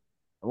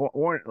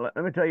was,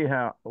 let me tell you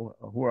how,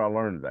 where I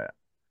learned that.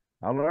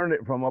 I learned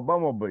it from a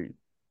bumblebee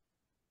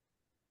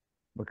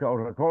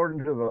because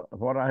according to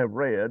what I have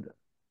read,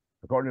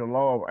 according to the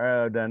law of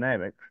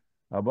aerodynamics,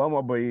 a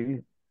bumblebee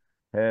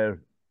has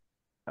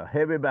a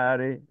heavy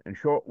body and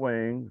short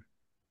wings,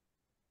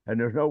 and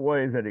there's no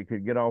way that it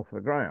could get off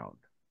the ground.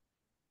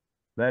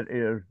 That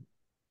is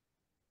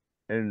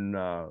in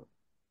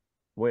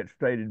way it's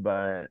stated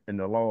by in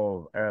the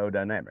law of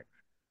aerodynamics.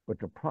 But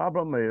the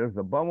problem is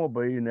the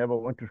bumblebee never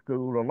went to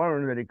school to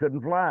learn that he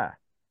couldn't fly.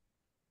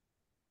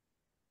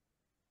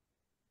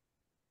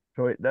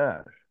 So it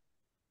does.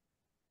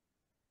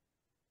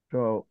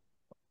 So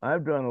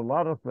I've done a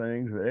lot of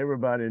things that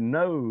everybody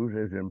knows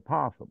is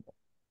impossible.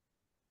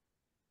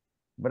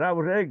 But I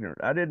was ignorant.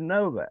 I didn't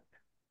know that.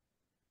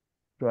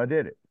 So I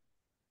did it.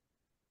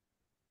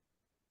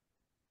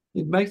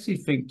 it makes you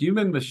think. Do you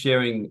remember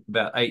sharing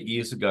about 8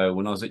 years ago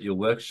when I was at your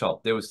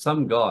workshop? There was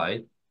some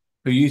guy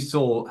who you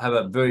saw have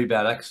a very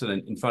bad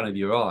accident in front of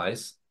your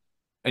eyes,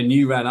 and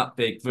you ran up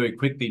there very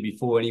quickly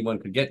before anyone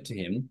could get to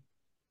him,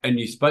 and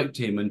you spoke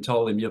to him and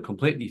told him you're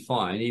completely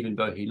fine, even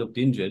though he looked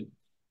injured.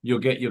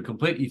 You're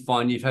completely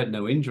fine. You've had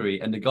no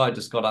injury, and the guy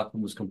just got up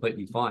and was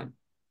completely fine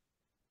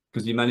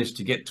because you managed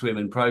to get to him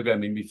and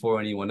program him before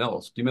anyone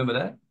else. Do you remember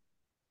that?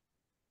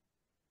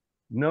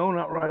 No,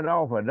 not right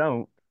off. I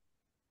don't.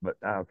 But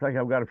I think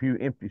I've got a few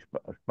empty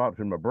spots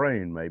in my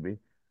brain, maybe.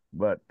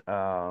 But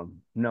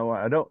no,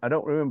 I don't. I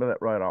don't remember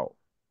that right off.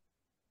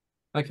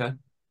 Okay.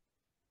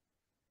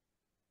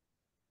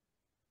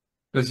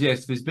 Because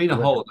yes, there's been a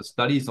But whole lot of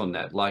studies on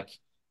that, like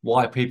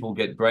why people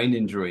get brain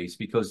injuries,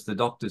 because the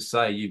doctors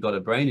say you've got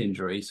a brain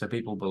injury, so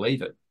people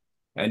believe it.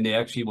 And there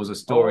actually was a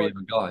story oh, of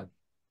a guy.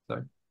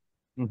 So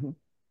mm-hmm.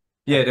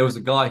 yeah, there was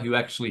a guy who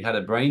actually had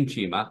a brain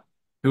tumor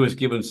who was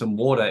given some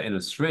water in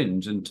a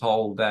syringe and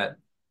told that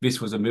this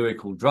was a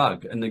miracle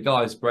drug, and the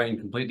guy's brain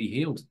completely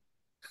healed.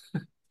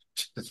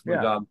 Just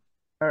with Yeah.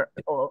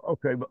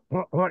 Okay, but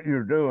what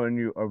you're doing,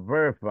 you are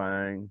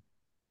verifying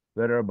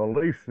that our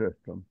belief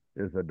system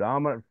is the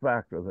dominant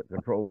factor that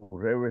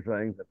controls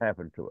everything that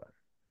happens to us.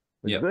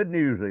 The yeah, good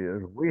news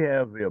is we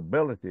have the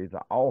ability to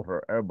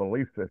alter our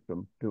belief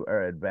system to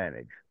our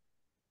advantage.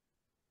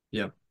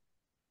 yeah.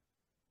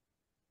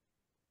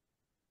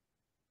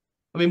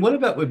 I mean, what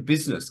about with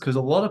business? Because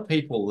a lot of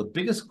people, the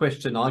biggest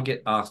question I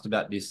get asked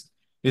about this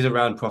is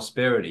around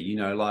prosperity.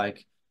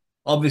 Like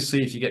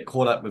obviously, if you get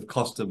caught up with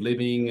cost of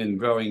living and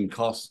growing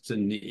costs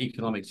and the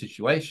economic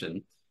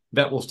situation,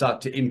 that will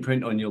start to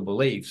imprint on your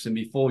beliefs. And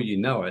before you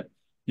know it,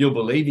 you're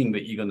believing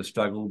that you're going to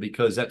struggle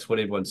because that's what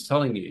everyone's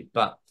telling you.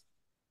 But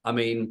I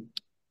mean,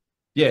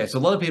 yeah, so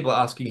a lot of people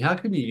are asking, how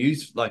can you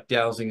use like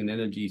dowsing and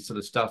energy sort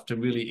of stuff to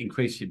really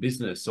increase your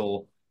business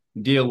or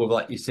deal with,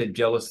 like you said,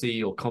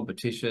 jealousy or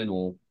competition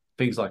or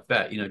things like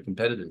that,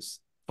 competitors,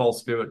 false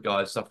spirit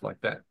guys, stuff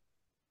like that.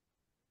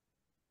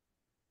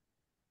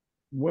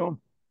 Well,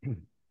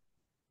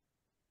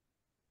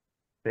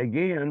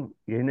 again,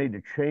 you need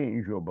to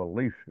change your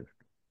belief system.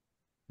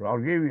 So I'll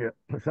give you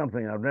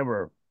something I've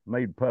never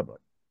made public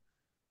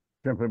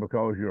simply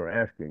because you're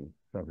asking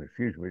something.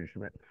 Excuse me just a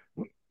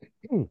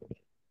minute.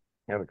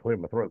 Haven't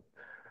cleared my throat.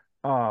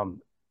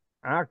 Um,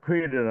 I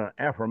created an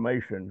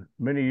affirmation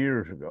many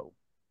years ago,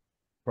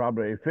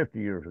 probably 50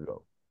 years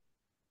ago.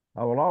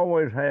 I will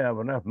always have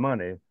enough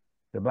money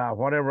to buy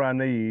whatever I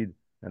need,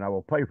 and I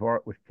will pay for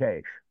it with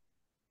cash.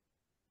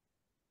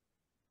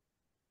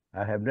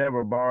 I have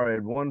never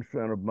borrowed 1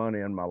 cent of money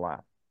in my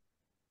life.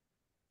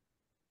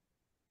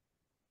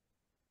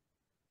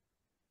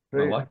 I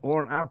See, like it.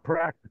 Warren, I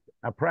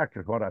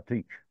practice what I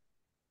teach.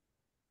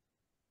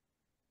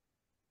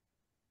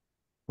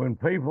 When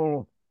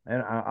people,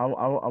 and I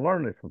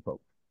learn this from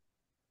folks,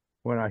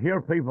 when I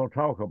hear people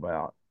talk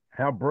about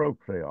how broke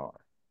they are,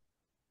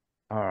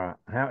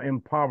 how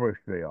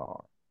impoverished they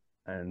are,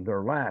 and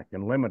their lack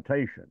and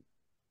limitation,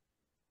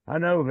 I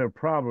know they're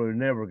probably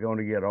never going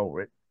to get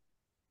over it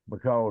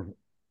because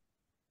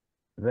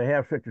they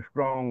have such a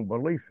strong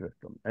belief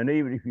system. And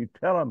even if you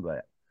tell them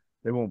that,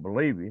 they won't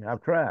believe you.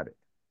 I've tried it.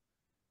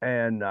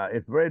 And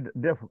it's very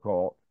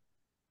difficult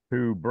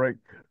to break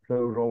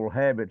those old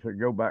habits that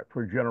go back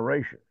for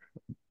generations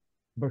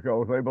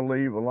because they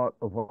believe a lot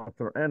of what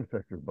their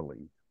ancestors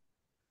believed.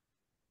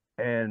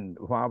 And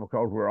why?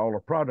 Because we're all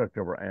a product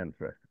of our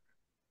ancestors.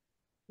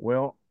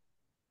 Well,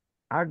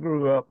 I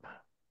grew up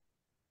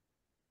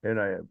in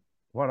a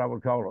what I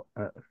would call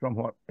a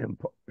somewhat,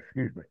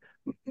 excuse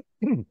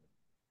me,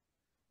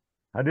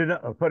 I did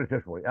not, I'll put it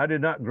this way, I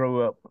did not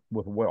grow up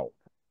with wealth.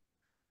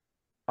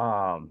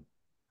 Um,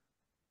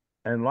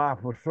 and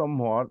life was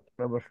somewhat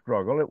of a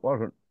struggle. It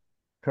wasn't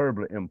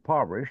terribly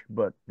impoverished,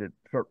 but it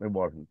certainly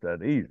wasn't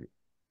that easy.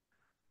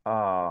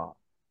 Uh,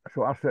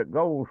 so I set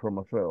goals for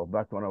myself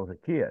back when I was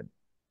a kid.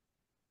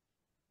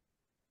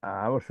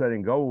 I was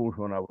setting goals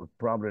when I was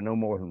probably no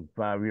more than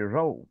 5 years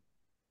old.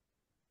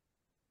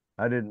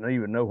 I didn't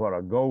even know what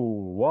a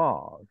goal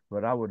was,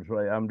 but I would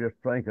say I'm just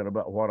thinking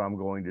about what I'm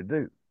going to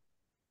do,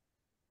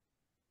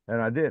 and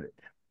I did it.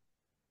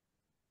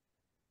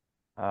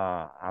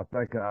 I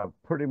think I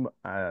pretty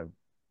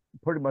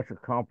much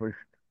accomplished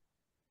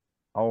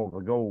all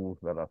the goals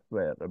that I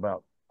set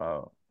about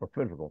for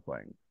physical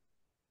things,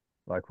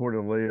 like where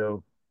to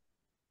live,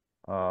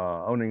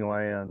 owning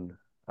land,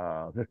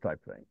 this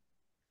type of thing,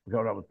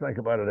 because I would think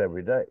about it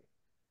every day.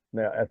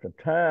 Now, at the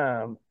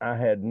time, I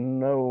had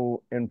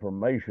no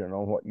information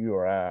on what you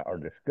or I are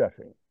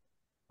discussing.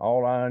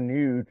 All I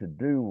knew to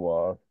do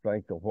was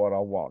think of what I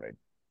wanted.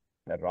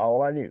 That's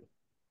all I knew.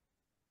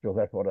 So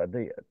that's what I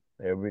did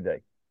every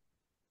day.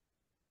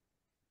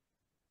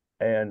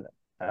 And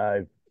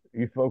I,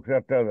 you folks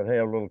out there that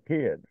have little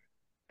kids,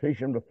 teach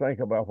them to think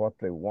about what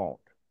they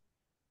want.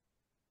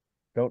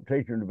 Don't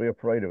teach them to be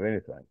afraid of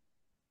anything,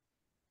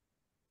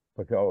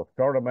 because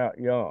start them out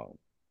young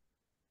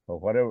or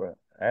whatever.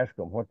 Ask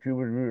them what you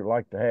would really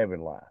like to have in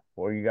life.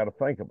 Well, you got to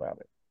think about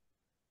it,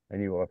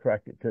 and you will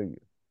attract it to you.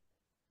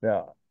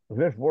 Now,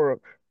 this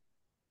works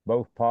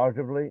both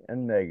positively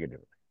and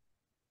negatively.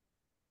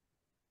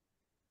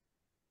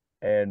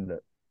 And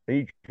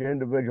each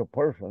individual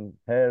person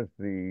has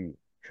the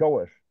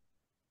choice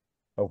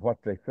of what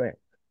they think.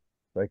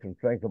 They can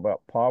think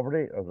about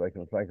poverty or they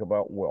can think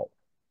about wealth.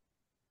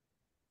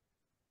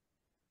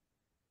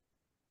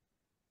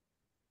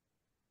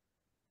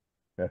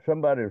 Now,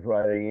 somebody's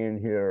writing in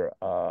here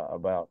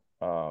about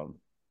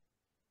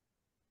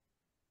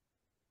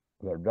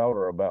their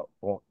daughter about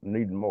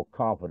needing more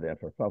confidence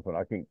or something.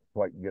 I can't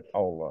quite get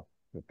all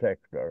the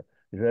text there.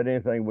 Is that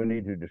anything we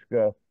need to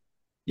discuss?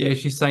 Yeah,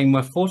 she's saying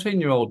my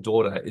 14-year-old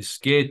daughter is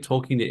scared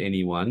talking to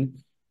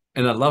anyone,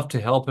 and I'd love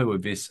to help her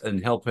with this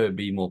and help her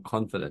be more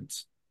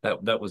confident.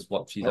 That was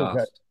what she's Okay.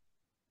 asked.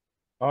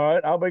 All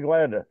right. I'll be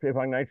glad to see if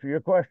I can answer your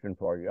question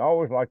for you. I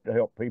always like to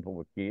help people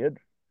with kids,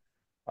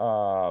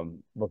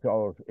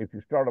 because if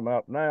you start them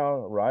out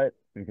now, right,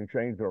 you can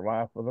change their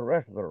life for the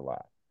rest of their life.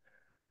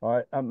 All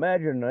right,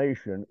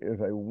 imagination is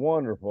a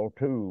wonderful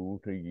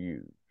tool to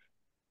use.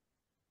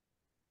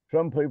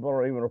 Some people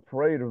are even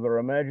afraid of their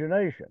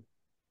imagination.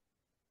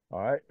 All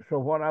right, so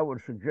what I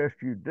would suggest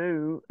you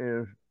do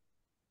is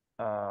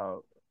uh,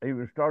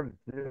 even start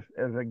this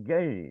as a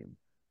game.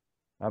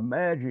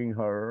 Imagine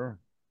her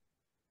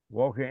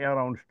walking out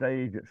on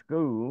stage at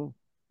school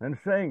and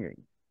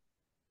singing.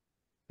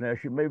 Now,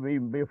 she may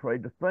even be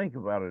afraid to think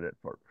about it at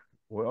first.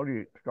 Well,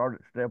 you start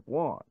at step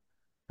one.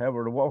 Have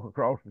her to walk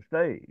across the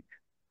stage,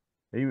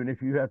 even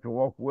if you have to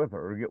walk with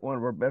her, or get one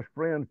of her best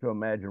friends to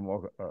imagine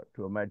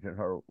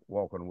her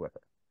walking with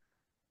her.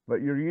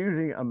 But you're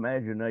using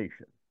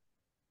imagination.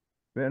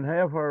 Then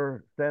have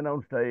her stand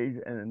on stage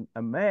and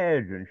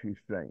imagine she's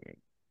singing.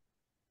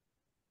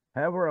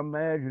 Have her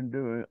imagine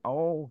doing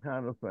all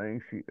kind of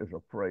things she is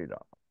afraid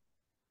of.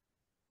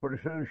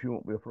 Pretty soon she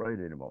won't be afraid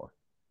anymore.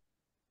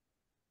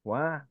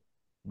 Why?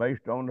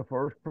 Based on the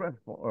first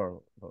principle,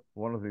 or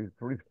one of these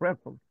three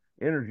principles,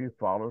 energy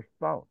follows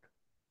thought.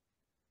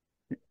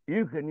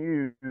 You can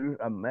use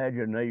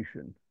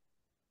imagination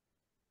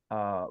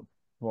uh,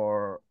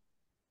 for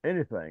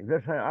anything.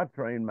 That's how I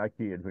trained my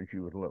kids when she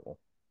was little.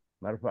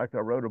 Matter of fact, I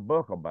wrote a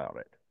book about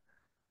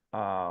it.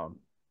 Um,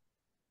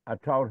 I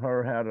taught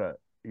her how to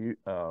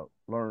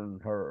learn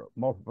her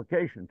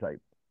multiplication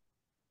table.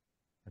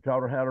 I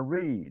taught her how to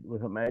read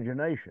with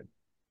imagination.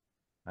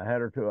 I had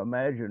her to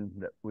imagine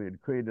that we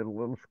had created a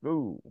little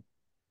school.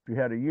 She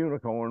had a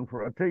unicorn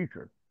for a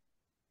teacher,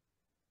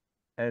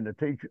 and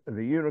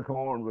the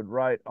unicorn would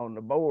write on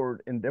the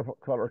board in different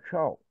color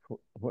chalk.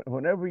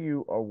 Whenever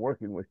you are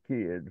working with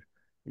kids,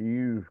 you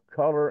use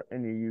color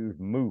and you use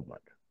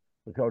movement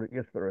because it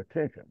gets their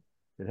attention.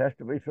 It has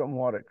to be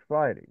somewhat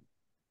exciting.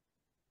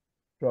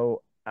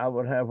 So I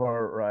would have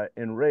her write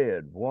in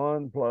red,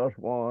 1 +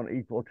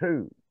 1 =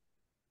 2,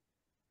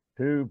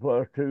 2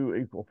 +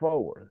 2 =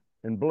 4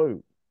 in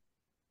blue,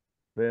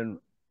 then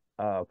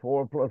 4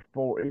 +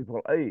 4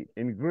 = 8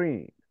 in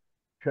green.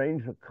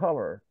 Change the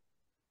color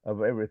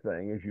of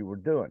everything as you were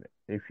doing it.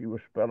 If she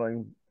was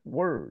spelling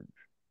words,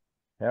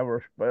 have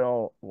her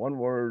spell one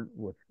word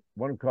with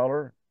one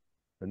color,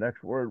 the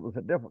next word with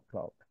a different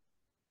color.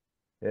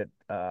 It,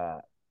 uh,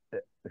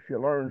 it she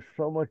learns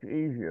so much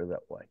easier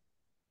that way.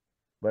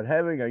 But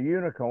having a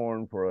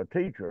unicorn for a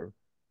teacher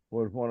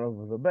was one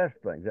of the best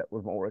things. That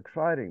was more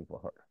exciting for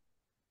her.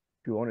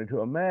 She wanted to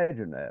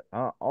imagine that.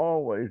 I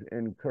always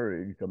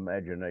encouraged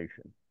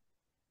imagination.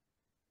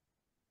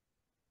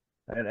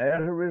 And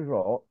as a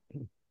result,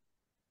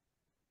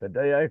 the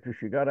day after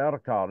she got out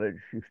of college,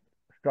 she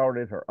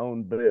started her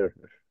own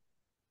business.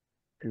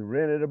 She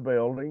rented a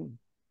building,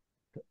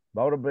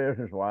 bought a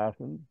business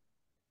license,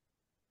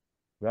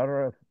 got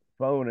her a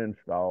phone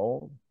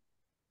installed,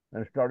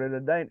 and started a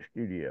dance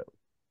studio.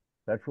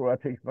 That's where I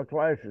teach my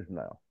classes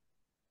now.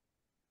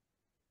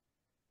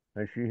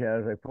 And she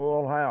has a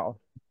full house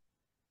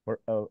for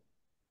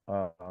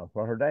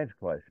her dance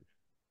classes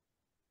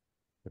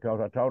because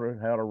I taught her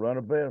how to run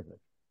a business.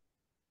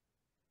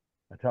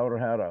 I taught her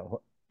how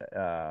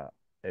to,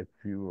 if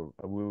you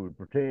were, we would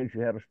pretend she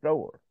had a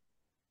store,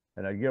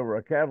 and I'd give her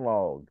a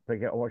catalog to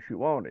pick out what she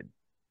wanted.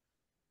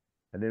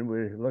 And then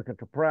we look at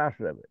the price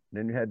of it.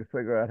 Then you had to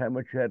figure out how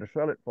much you had to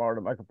sell it for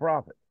to make a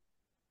profit.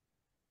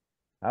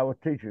 I was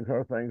teaching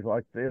her things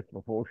like this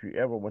before she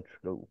ever went to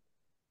school.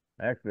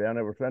 Actually, I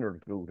never sent her to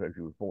school until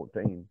she was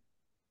 14.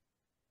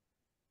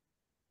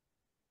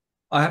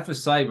 I have to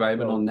say,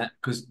 Raymond, on So, that,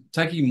 because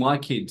taking my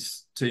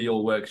kids to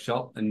your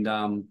workshop and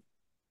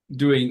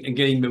doing and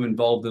getting them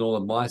involved in all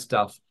of my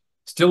stuff,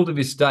 still to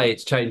this day,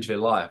 it's changed their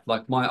life.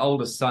 Like my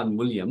oldest son,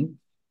 William,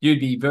 you'd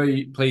be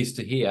very pleased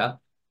to hear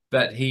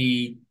that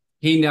he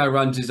now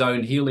runs his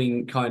own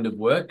healing kind of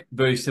work,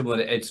 very similar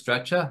to Ed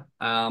Stratcher.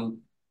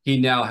 He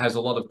now has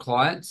a lot of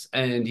clients,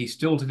 and he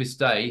still to this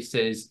day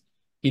says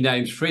he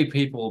names three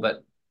people that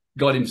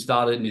got him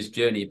started in his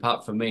journey,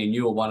 apart from me, and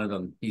you were one of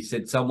them. He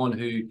said someone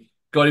who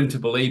got him to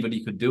believe that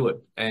he could do it,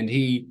 and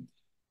he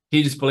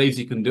just believes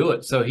he can do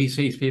it. So he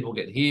sees people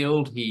get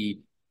healed. He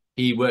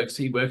works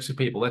with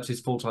people. That's his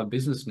full-time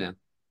business now.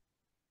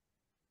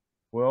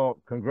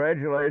 well,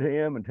 congratulate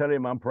him and tell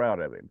him I'm proud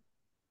of him.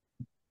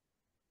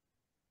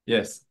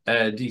 Yes,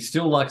 and he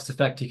still likes the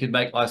fact he can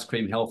make ice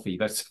cream healthy.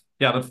 That's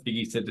the other thing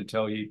he said to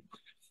tell you.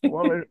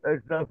 Well,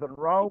 there's nothing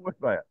wrong with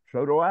that.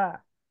 So do I.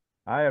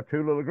 I have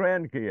two little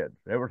grandkids.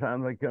 Every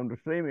time they come to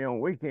see me on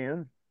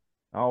weekends,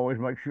 I always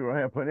make sure I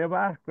have plenty of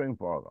ice cream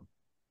for them.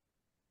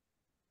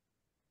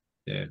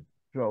 Yeah.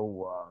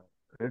 So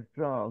it's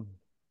uh,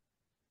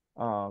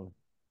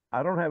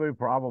 I don't have any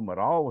problem at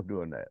all with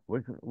doing that.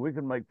 We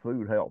can make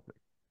food healthy.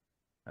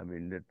 I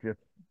mean, it's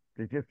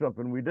just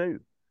something we do.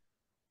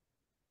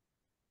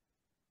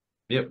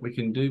 Yep, we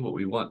can do what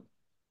we want.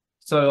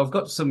 So I've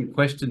got some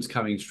questions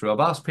coming through. I've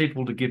asked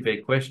people to give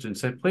their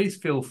questions, so please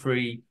feel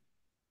free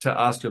to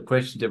ask your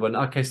question, everyone.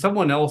 Okay,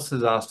 someone else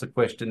has asked a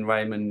question,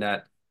 Raymond,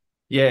 that,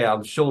 yeah,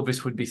 I'm sure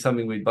this would be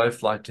something we'd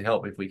both like to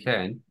help if we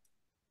can.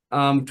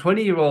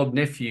 20-year-old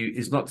nephew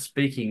is not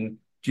speaking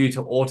due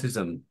to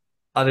autism.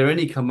 Are there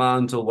any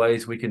commands or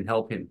ways we can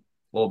help him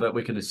or that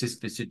we can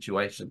assist this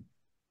situation?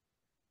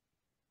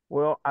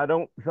 Well, I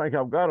don't think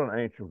I've got an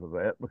answer for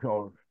that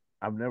because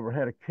I've never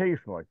had a case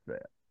like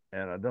that,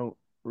 and I don't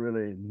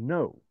really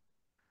know.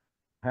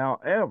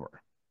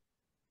 However,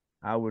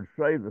 I would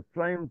say the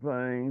same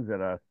thing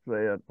that I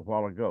said a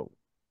while ago.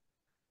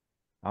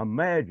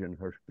 Imagine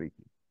her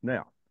speaking.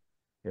 Now,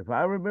 if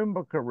I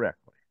remember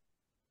correctly,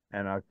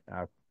 and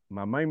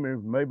my memory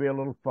may be a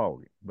little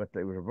foggy, but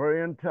there was a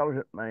very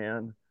intelligent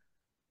man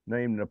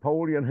named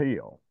Napoleon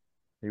Hill.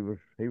 He was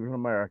an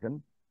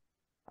American.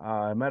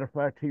 Matter of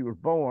fact, he was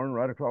born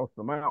right across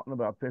the mountain,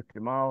 about 50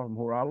 miles from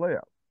where I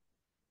live,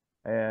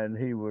 and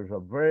he was a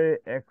very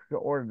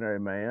extraordinary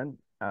man.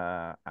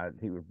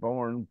 He was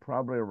born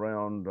probably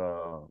around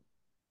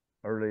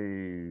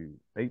early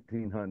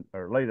 1800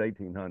 or late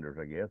 1800s,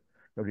 I guess,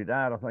 because he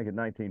died, I think, in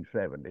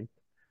 1970.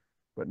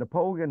 But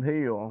Napoleon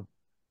Hill,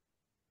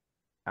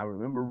 I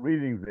remember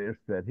reading this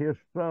that his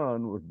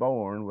son was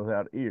born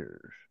without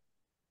ears,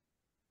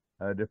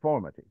 a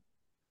deformity,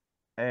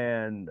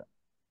 and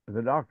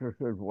the doctor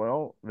says,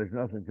 "Well, there's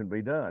nothing can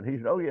be done." He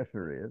said, "Oh, yes,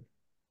 there is."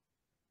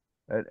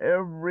 And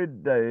every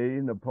day,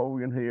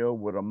 Napoleon Hill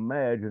would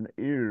imagine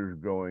ears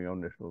growing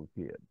on this little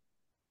kid.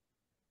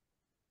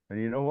 And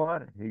you know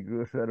what? He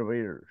grew a set of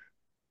ears.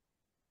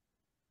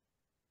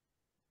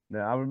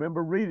 Now, I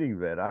remember reading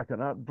that. I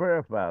cannot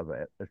verify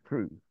that as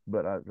true,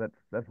 but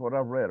that's what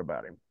I've read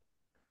about him.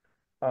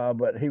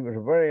 But he was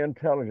a very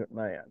intelligent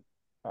man,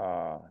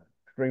 uh,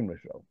 extremely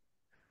so.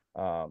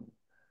 Um,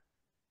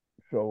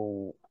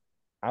 so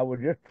I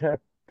would just have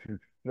to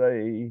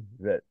say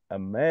that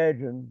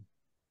imagine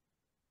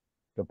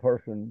the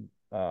person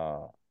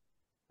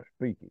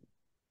speaking,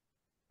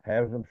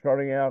 have them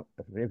starting out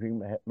as if he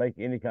make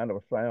any kind of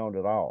a sound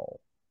at all,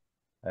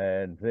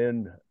 and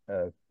then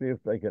see if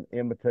they can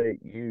imitate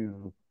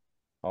you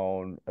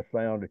on a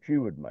sound that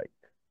you would make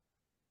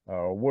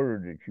or a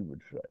word that you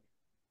would say.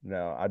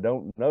 Now, I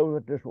don't know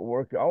that this will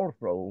work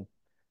also.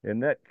 In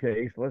that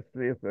case, let's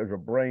see if there's a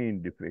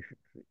brain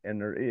deficiency,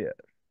 and there is.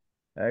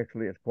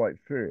 Actually, it's quite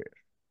serious.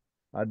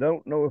 I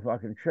don't know if I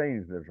can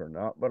change this or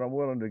not, but I'm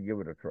willing to give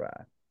it a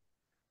try.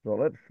 So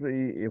let's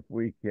see if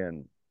we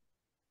can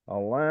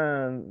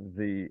align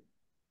the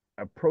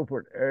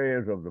appropriate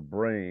areas of the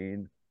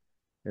brain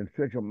in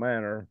such a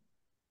manner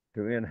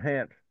to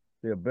enhance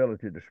the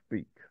ability to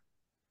speak.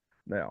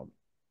 Now,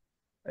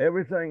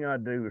 everything I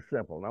do is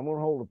simple. And I'm going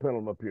to hold the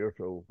pendulum up here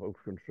so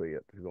folks can see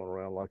it. It's going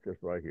around like this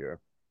right here.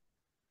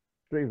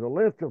 See, the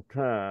length of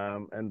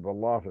time and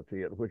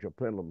velocity at which a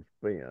pendulum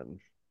spins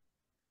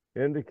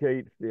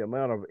indicates the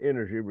amount of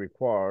energy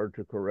required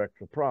to correct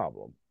the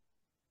problem.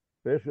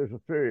 This is a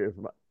serious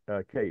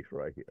case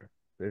right here.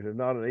 This is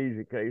not an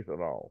easy case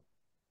at all.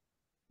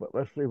 But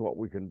let's see what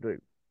we can do.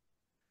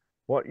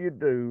 What you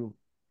do,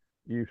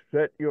 you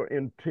set your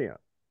intent,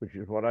 which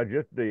is what I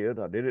just did.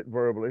 I did it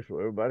verbally so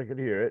everybody could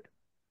hear it.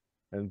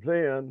 And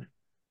then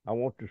I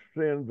want to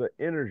send the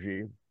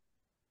energy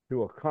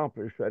to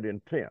accomplish that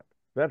intent.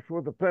 That's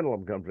where the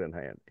pendulum comes in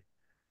handy.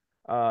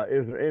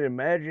 Is there any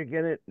magic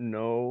in it?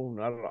 No,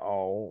 not at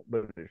all.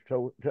 But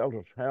tells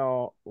us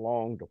how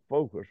long to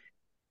focus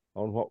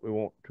on what we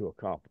want to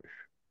accomplish,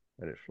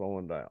 and it's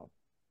slowing down.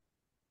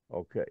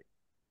 Okay,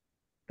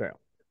 now,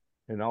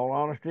 in all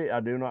honesty, I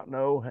do not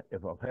know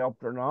if I've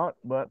helped or not,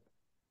 but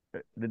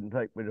it didn't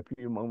take me a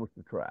few moments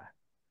to try.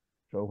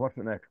 So, what's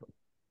the next one?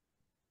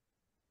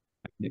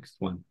 Next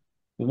one.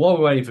 Well, while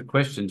we're waiting for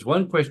questions,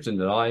 one question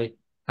that I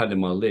had in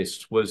my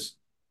list was,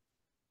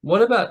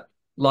 what about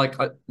like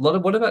a lot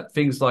of what about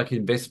things like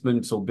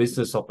investments or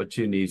business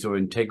opportunities or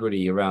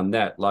integrity around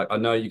that? Like I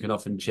know you can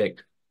often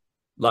check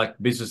like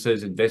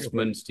businesses, Okay,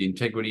 investments, the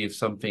integrity of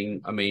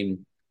something. I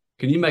mean,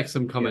 can you make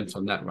some yeah, comments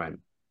on that,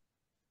 Raymond?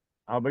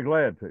 I'll be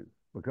glad to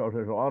because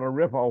there's a lot of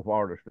rip-off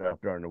artists out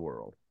there in the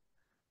world,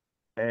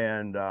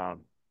 and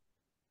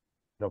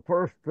the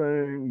first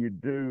thing you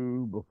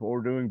do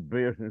before doing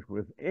business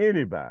with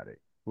anybody,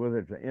 whether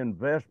it's an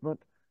investment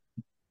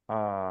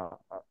or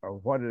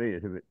what it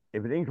is,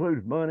 if it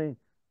includes money,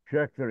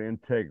 check their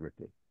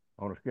integrity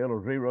on a scale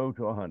of 0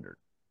 to 100,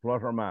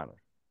 plus or minus.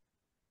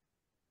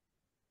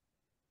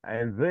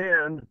 And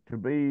then to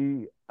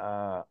be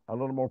a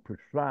little more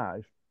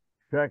precise,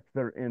 check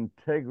their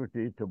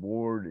integrity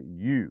toward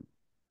you.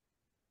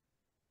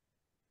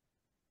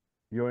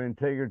 Their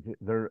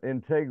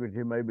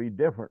integrity may be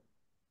different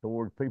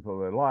toward people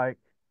they like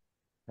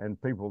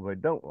and people they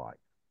don't like.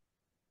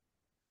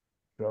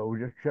 So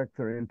just check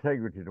their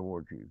integrity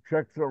towards you.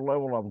 Check their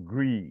level of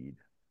greed.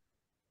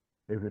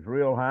 If it's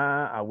real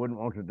high, I wouldn't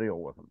want to deal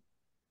with them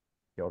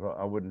because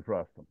I wouldn't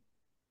trust them.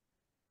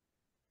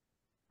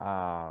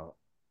 Uh,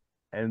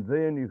 and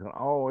then you can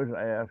always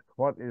ask,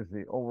 what is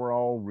the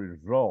overall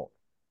result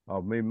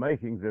of me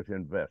making this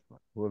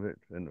investment, whether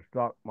it's in the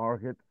stock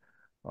market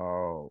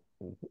or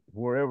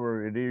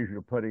wherever it is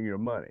you're putting your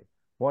money?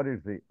 What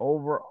is the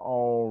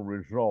overall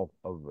result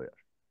of this?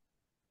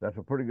 That's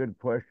a pretty good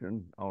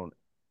question on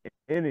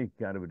any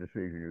kind of a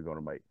decision you're going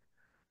to make.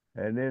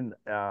 And then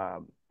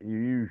you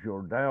use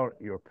your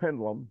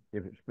pendulum.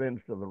 If it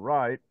spins to the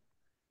right,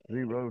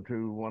 0 to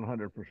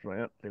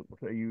 100%, it will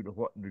tell you to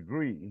what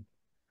degree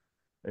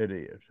it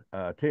is.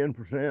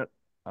 10%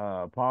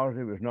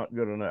 positive is not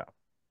good enough.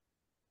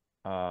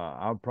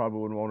 I probably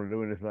wouldn't want to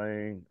do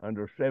anything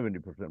under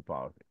 70%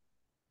 positive.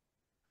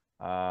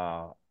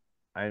 Uh,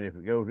 and if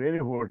it goes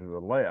anywhere to the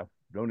left,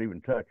 don't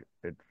even touch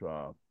it.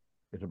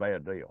 It's a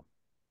bad deal.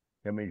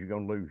 That means you're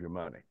going to lose your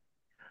money.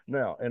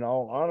 Now, in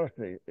all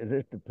honesty,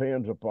 this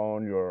depends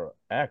upon your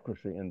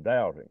accuracy in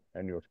dowsing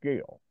and your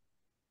skill.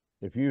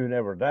 If you've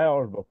never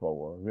dowsed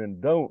before, then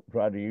don't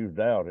try to use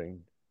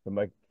dowsing to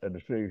make a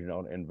decision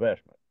on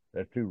investment.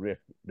 That's too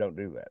risky. Don't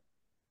do that.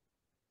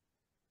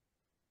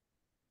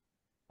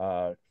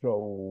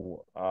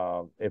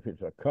 If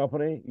it's a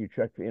company, you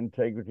check the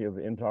integrity of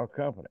the entire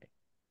company.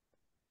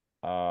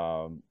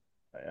 Um,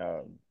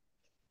 uh,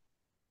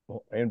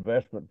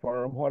 Investment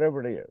firm,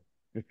 whatever it is,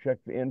 just check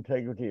the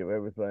integrity of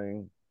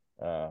everything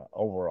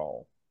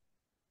overall.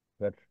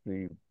 That's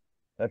the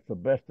that's the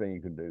best thing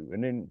you can do.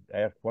 And then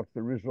ask, what's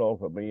the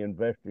result of me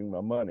investing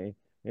my money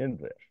in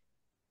this,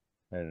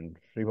 and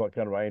see what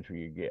kind of answer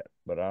you get.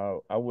 But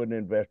I wouldn't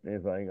invest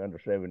anything under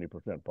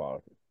 70%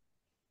 positive.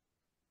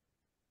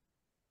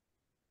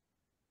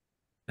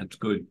 That's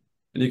good.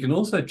 And you can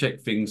also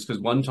check things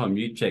because one time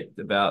you checked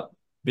about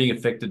being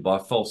affected by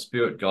false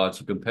spirit guides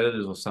or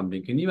competitors or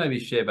something. Can you maybe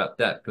share about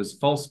that? Because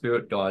false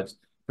spirit guides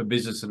for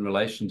business and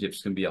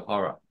relationships can be a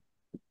horror.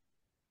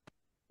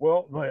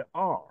 Well, they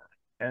are,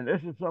 and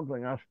this is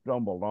something I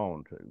stumbled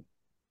onto.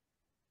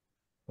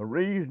 The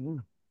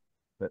reason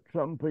that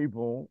some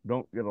people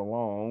don't get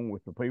along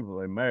with the people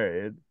they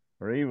married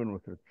or even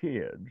with their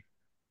kids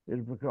is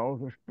because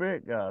their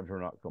spirit guides are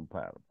not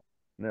compatible.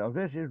 Now,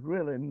 this is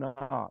really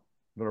not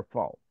their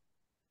fault.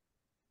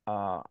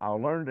 I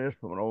learned this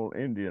from an old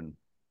Indian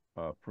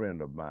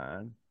friend of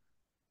mine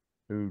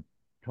who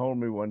told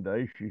me one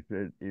day, she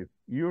said, if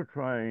you're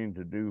trying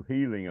to do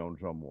healing on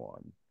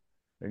someone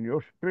and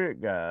your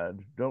spirit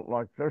guides don't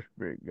like their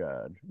spirit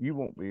guides, you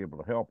won't be able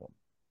to help them.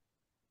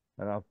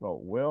 And I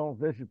thought, well,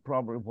 this is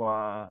probably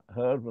why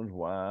husbands,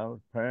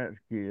 wives, parents,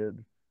 kids,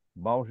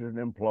 bosses, and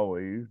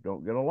employees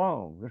don't get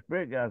along. The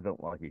spirit guides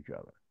don't like each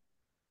other.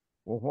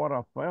 Well, what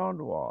I found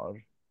was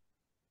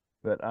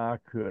that I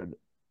could,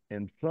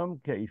 in some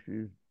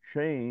cases,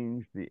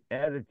 change the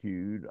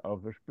attitude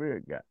of the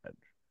spirit guides.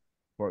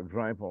 For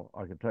example,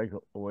 I could take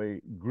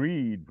away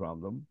greed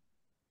from them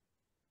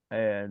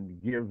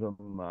and give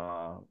them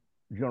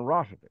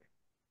generosity.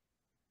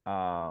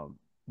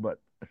 But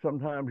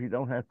sometimes you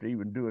don't have to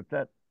even do it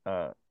that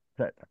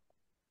technical.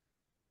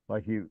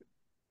 Like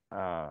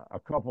a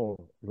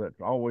couple that's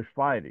always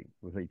fighting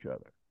with each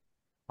other.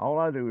 All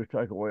I do is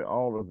take away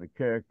all of the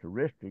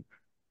characteristics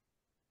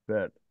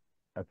that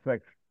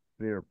affects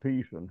their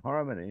peace and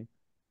harmony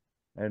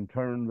and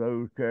turn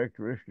those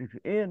characteristics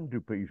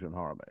into peace and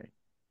harmony.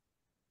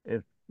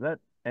 It's that,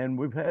 and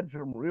we've had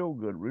some real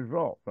good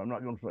results. I'm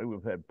not going to say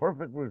we've had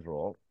perfect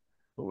results,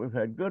 but we've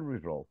had good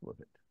results with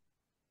it.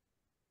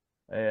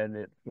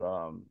 And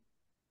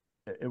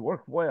it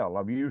works well.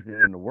 I've used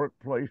it in the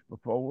workplace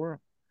before.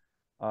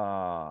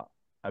 Uh,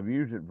 I've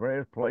used it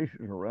various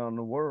places around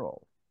the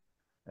world.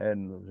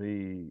 And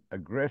the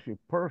aggressive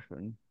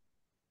person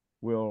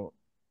will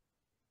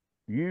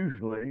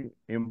usually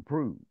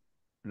improve.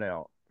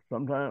 Now,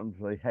 sometimes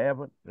they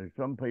haven't. There's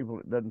some people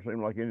it doesn't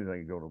seem like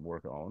anything is going to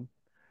work on,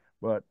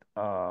 but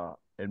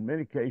in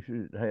many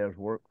cases it has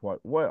worked quite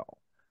well.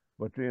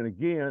 But then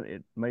again,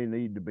 it may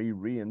need to be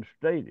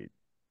reinstated.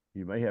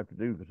 You may have to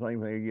do the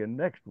same thing again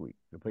next week.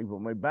 The people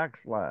may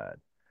backslide,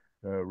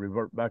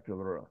 revert back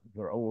to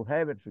their old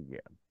habits again.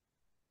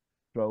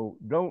 So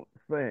don't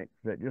think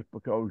that just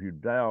because you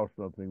dial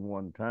something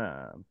one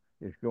time,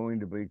 it's going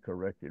to be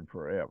corrected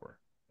forever.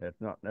 That's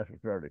not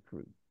necessarily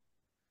true.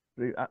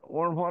 See,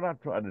 what I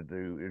try to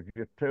do is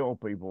just tell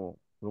people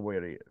the way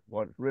it is,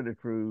 what's really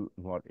true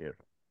and what isn't.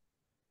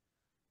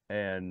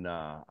 And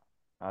I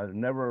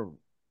never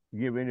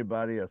give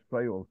anybody a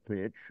sales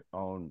pitch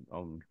on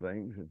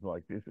things. It's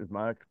like, this is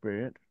my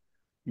experience.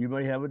 You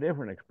may have a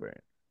different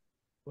experience.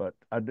 But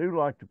I do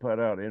like to put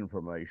out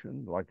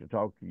information, like to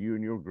talk to you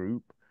and your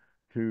group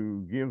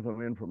to give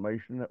them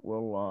information that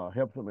will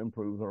help them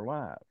improve their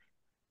lives.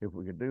 If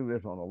we could do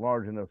this on a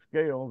large enough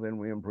scale, then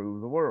we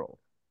improve the world.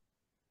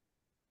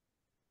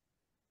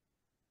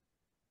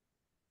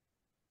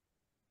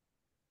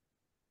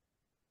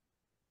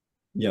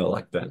 Yeah, I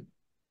like that.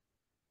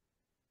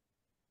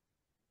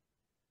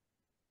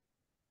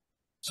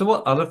 So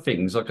what other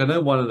things? Like I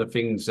know one of the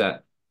things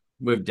that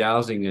with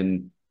dowsing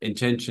and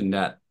intention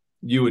that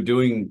you were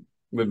doing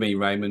with me,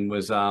 Raymond,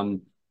 was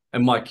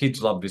and my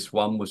kids love this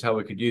one, was how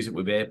we could use it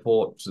with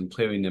airports and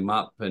clearing them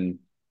up and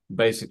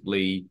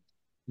basically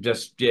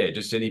just yeah,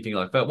 just anything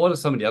like that. What are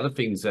some of the other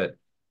things that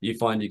you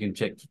find you can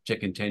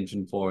check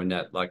intention for in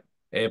that, like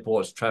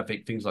airports,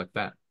 traffic, things like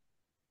that?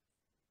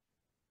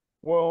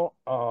 Well,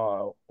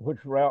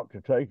 which route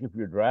to take if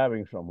you're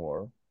driving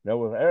somewhere? Now,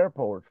 with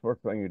airports,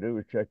 first thing you do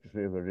is check to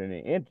see if there's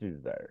any empties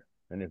there.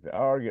 And if there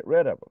are, get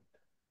rid of them.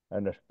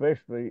 And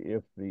especially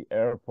if the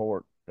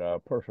airport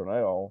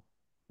personnel,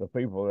 the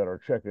people that are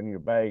checking your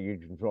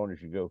baggage and so on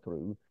as you go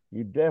through,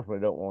 you definitely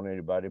don't want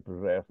anybody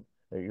possessed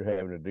that you're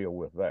having to deal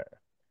with there.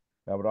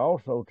 I would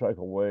also take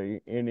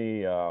away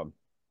any uh,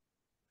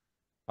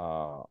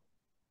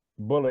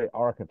 bully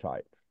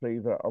archetypes. See,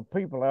 there are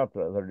people out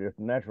there that are just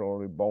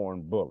naturally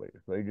born bullies.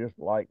 They just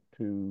like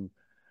to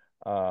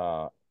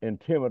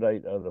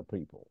intimidate other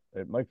people.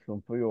 It makes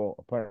them feel,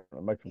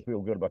 apparently, makes them feel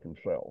good about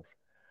themselves.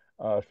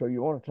 So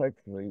you want to take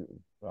the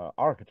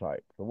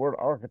archetype. The word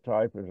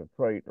archetype is a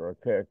trait or a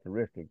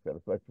characteristic that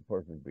affects a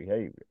person's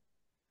behavior.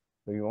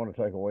 So you want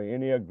to take away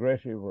any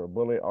aggressive or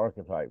bully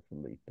archetypes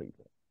from these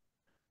people.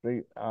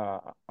 See,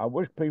 I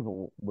wish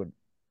people would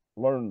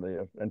learn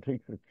this and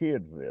teach their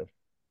kids this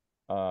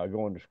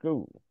going to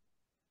school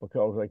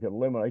because they could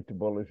eliminate the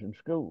bullies in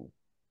school.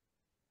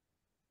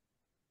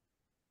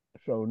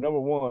 So number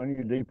one,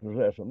 you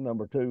depossess them.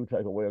 Number two,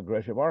 take away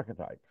aggressive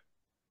archetypes.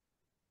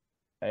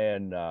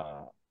 And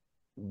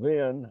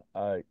then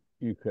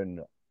you can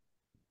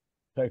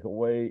take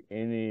away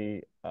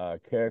any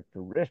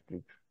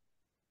characteristics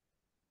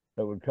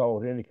that would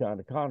cause any kind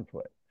of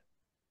conflict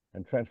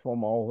and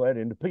transform all that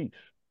into peace.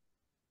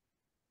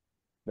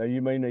 Now,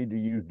 you may need to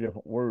use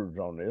different words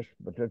on this,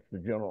 but that's the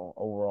general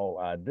overall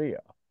idea.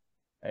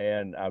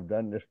 And I've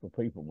done this for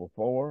people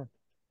before,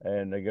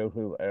 and they go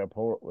through the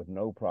airport with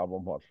no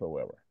problem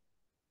whatsoever.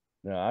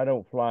 Now, I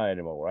don't fly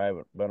anymore. I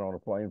haven't been on a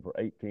plane for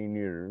 18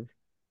 years,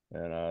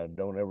 and I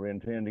don't ever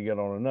intend to get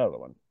on another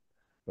one.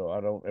 So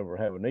I don't ever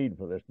have a need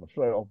for this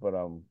myself, but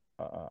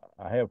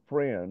I have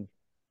friends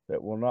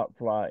that will not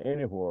fly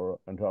anywhere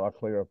until I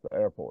clear up the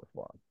airports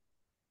for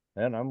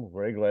them. And I'm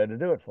very glad to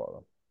do it for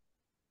them.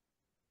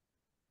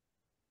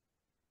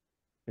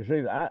 You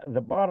see,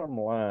 the bottom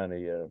line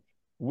is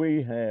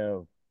we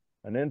have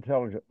an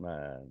intelligent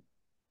mind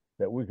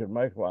that we could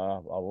make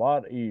life a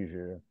lot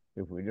easier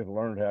if we just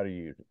learned how to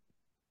use it.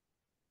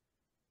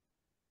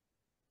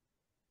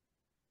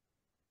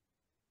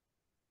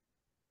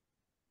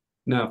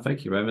 No,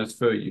 thank you, Raymond. That's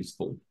very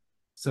useful.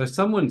 So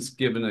someone's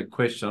given a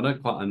question. I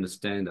don't quite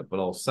understand it, but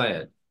I'll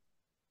say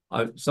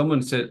it.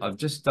 Someone said, I've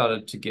just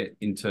started to get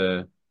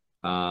into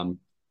um,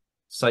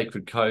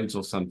 sacred codes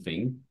or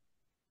something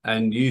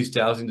and use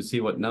dowsing to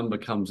see what number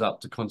comes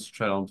up to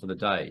concentrate on for the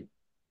day.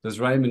 Does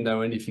Raymond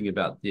know anything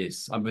about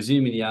this? I'm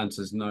presuming the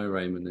answer is no,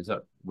 Raymond.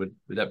 Would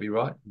that be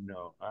right?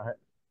 No,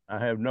 I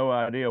have no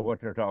idea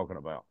what they're talking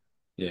about.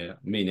 Yeah,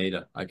 me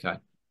neither. Okay.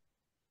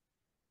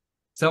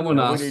 Someone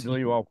Now we need asked, to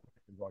leave off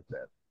questions like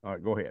that. All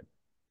right, go ahead.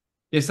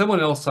 yeah, someone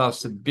else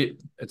asked a bit,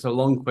 it's a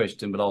long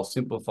question, but I'll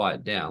simplify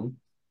it down.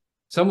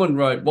 Someone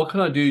wrote, what can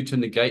I do to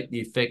negate the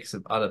effects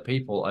of other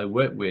people I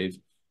work with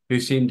who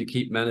seem to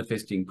keep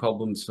manifesting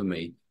problems for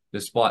me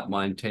despite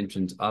my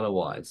intentions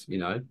otherwise, you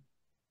know?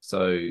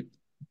 So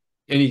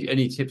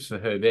any tips for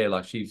her there?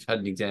 Like she's had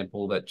an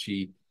example that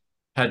she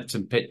had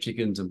some pet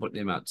chickens and put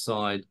them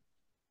outside.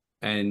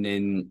 And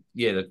then,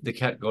 yeah, the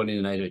cat got in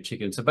and ate her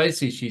chicken. So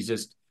basically she's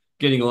just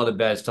getting a lot of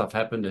bad stuff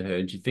happen to her.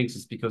 And she thinks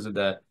it's because of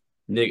the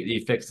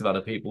effects of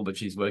other people that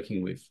she's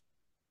working with.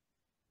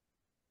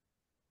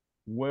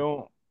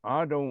 Well,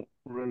 I don't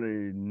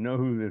really know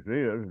who this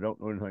is, don't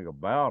know anything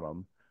about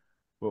them,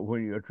 but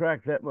when you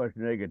attract that much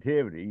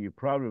negativity, you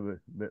probably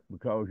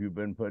because you've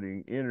been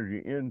putting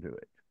energy into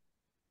it.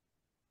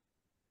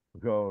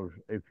 Because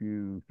if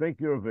you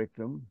think you're a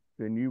victim,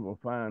 then you will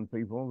find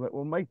people that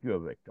will make you a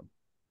victim.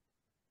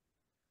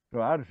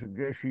 So I'd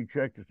suggest she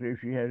check to see if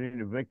she has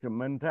any victim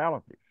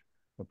mentalities.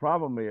 The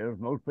problem is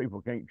most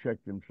people can't check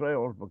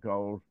themselves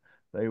because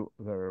they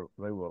will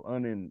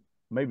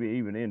maybe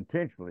even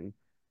intentionally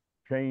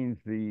change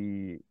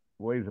the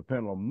way the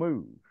pendulum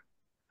moves.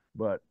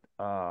 But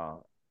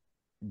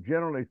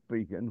generally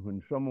speaking,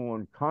 when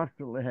someone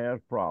constantly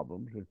has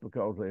problems, it's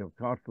because they have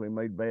constantly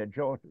made bad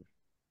choices.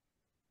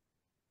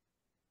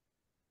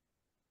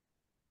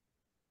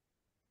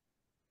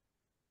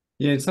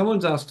 Yeah,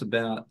 someone's asked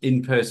about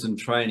in-person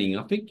training.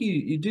 I think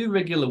you do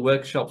regular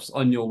workshops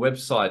on your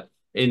website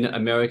in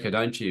America,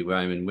 don't you,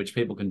 Raymond, which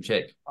people can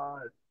check. Uh,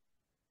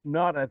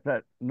 not at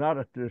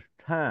this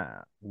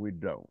time. We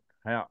don't.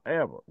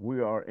 However, we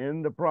are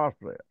in the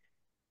process,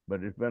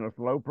 but it's been a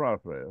slow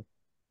process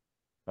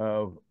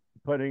of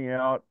putting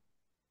out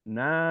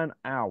 9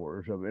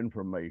 hours of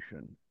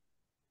information.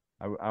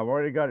 I've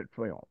already got it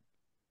filmed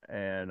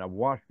and I've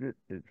watched it.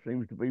 It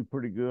seems to be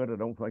pretty good. I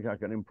don't think I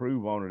can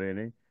improve on it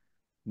any.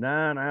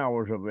 9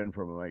 hours of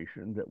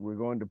information that we're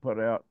going to put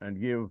out and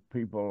give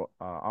people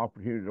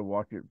opportunity to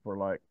watch it for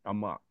like a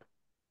month.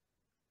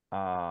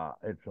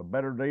 It's a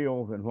better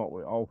deal than what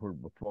we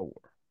offered before,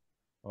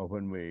 or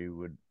when we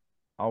would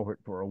offer it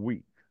for a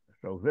week.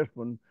 So this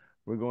one,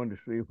 we're going to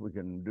see if we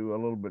can do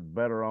a little bit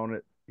better on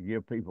it to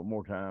give people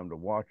more time to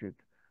watch it.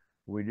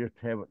 We just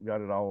haven't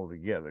got it all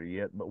together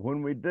yet, but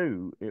when we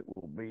do, it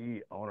will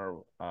be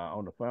on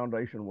the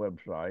foundation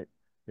website.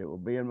 It will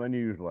be in my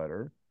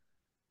newsletter.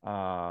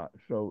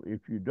 So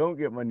if you don't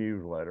get my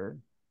newsletter,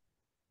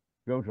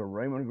 go to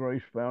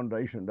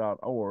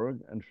RaymondGraceFoundation.org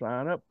and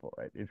sign up for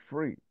it. It's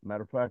free.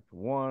 Matter of fact,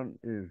 one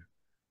is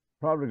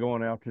probably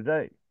going out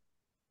today.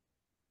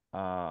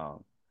 Uh,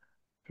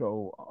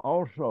 so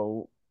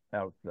also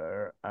out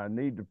there, I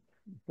need to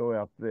throw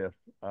out this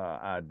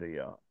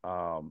idea.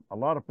 A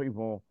lot of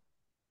people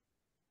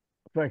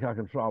think I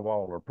can solve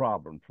all their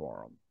problems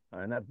for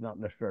them, and that's not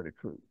necessarily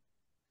true.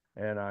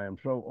 And I am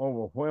so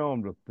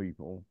overwhelmed with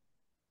people,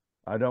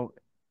 I don't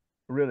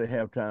really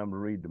have time to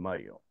read the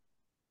mail.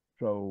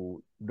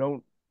 So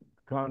don't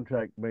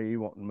contact me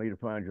wanting me to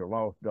find your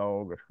lost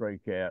dog or stray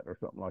cat or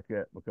something like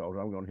that because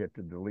I'm going to hit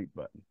the delete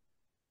button.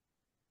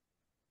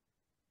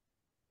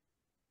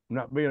 I'm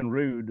not being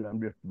rude.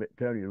 I'm just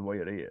telling you the way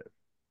it is.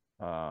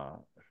 Uh,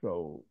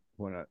 so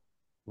when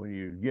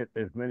you get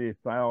as many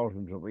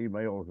thousands of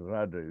emails as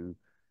I do,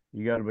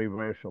 you got to be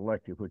very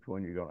selective which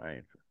one you're going to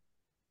answer.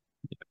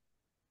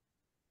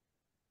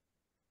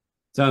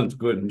 Sounds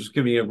good. I'm just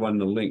giving everyone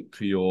the link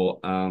to your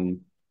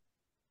one.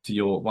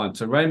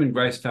 So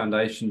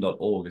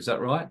RaymondGraceFoundation.org, is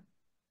that right?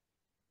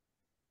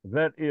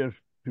 That is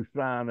to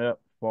sign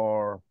up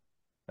for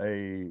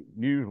a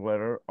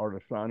newsletter or to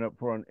sign up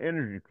for an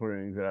energy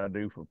clearing that I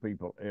do for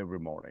people every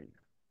morning.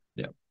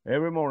 Yeah.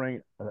 Every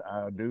morning,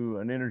 I do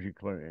an energy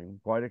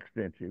clearing, quite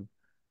extensive,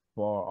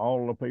 for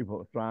all the people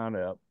that sign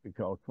up. It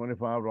costs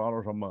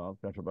 $25 a month.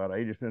 That's about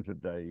 80 cents a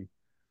day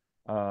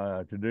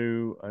to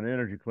do an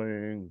energy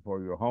clearing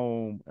for your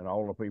home and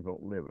all the people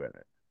that live in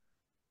it.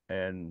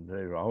 And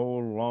there's a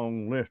whole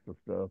long list of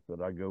stuff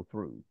that I go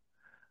through.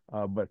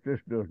 But this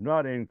does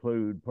not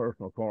include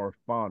personal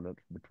correspondence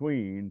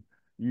between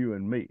you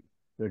and me.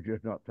 There's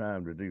just not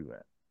time to do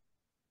that.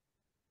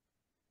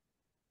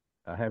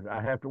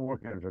 I have to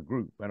work as a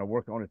group, and I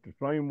work on it the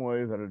same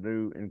way that I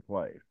do in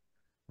class.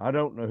 I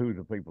don't know who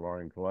the people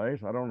are in class.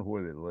 I don't know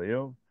where they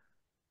live,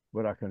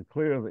 but I can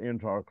clear the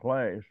entire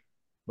class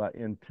by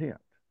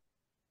intent.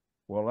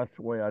 Well, that's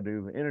the way I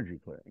do the energy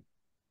clearing,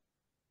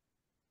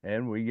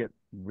 and we get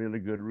really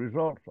good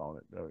results on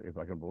it. If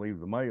I can believe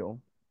the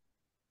mail.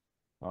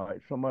 All right,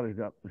 somebody's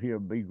got here.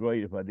 It'd be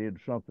great if I did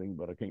something,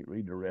 but I can't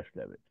read the rest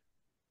of it.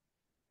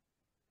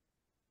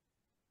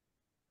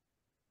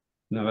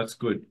 No, that's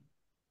good.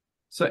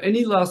 So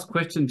any last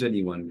questions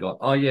anyone got?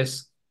 Oh,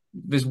 yes.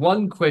 There's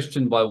one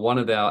question by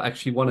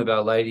actually one of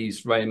our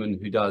ladies, Raymond,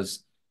 who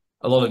does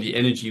a lot of the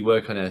energy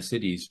work on our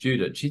cities,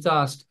 Judith. She's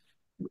asked,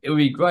 it would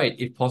be great,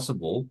 if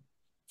possible,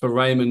 for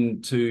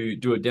Raymond to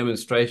do a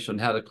demonstration on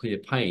how to clear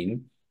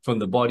pain from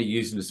the body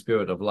using the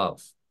spirit of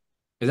love.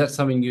 Is that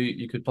something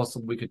we could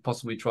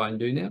possibly try and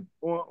do now?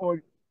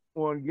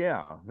 Well,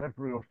 yeah, that's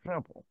real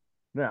simple.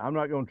 Now, I'm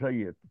not going to tell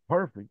you it's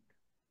perfect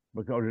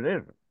because it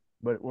isn't,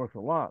 but it works a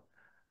lot.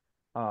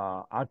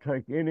 I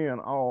take any and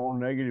all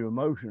negative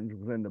emotions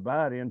within the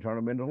body and turn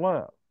them into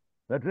love.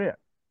 That's it.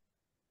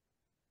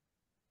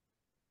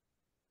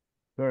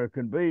 There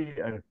can be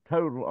a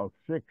total of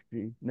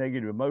 60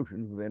 negative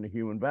emotions within the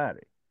human body.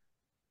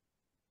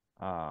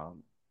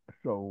 Um,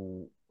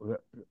 so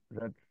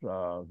that's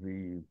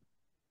the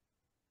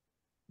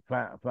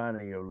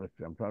finding of, let's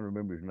see, I'm trying to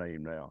remember his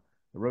name now.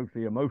 I wrote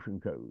the emotion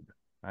code.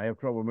 I have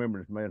trouble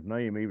remembering this man's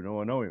name, even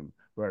though I know him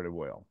fairly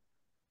well.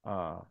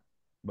 Uh,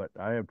 but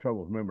I have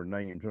trouble remembering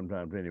names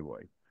sometimes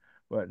anyway.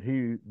 but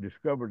he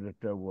discovered that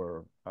there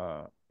were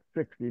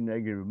 60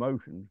 negative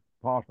emotions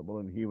possible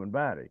in the human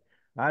body.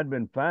 I'd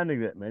been finding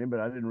that many, but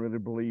I didn't really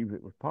believe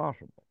it was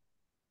possible.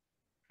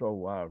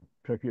 So I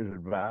took his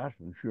advice,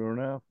 and sure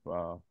enough,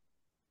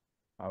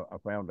 I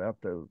found out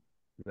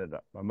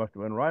that I must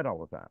have been right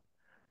all the time.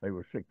 There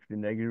were 60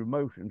 negative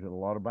emotions in a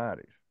lot of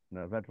bodies.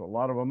 Now, that's a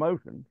lot of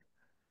emotions,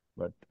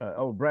 but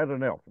Bradley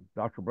Nelson,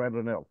 Dr.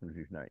 Bradley Nelson is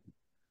his name.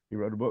 He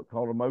wrote a book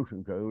called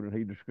Emotion Code, and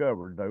he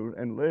discovered those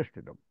and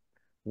listed them.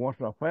 Once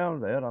I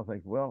found that, I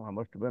think, well, I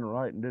must have been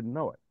right and didn't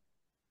know it.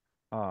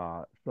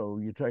 So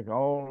you take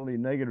all the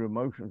negative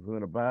emotions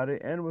within a body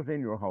and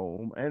within your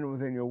home and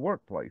within your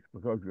workplace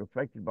because you're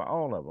affected by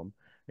all of them,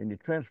 and you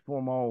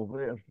transform all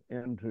this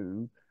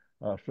into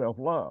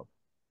self-love.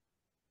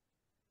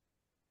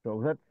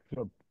 So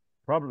that's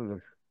probably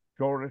the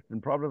shortest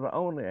and probably the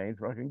only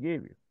answer I can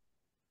give you.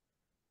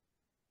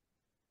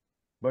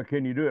 But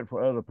can you do it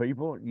for other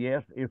people?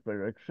 Yes, if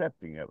they're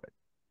accepting of it.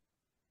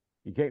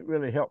 You can't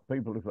really help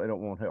people if they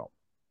don't want help.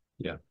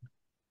 Yeah,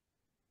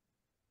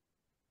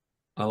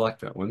 I like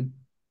that one.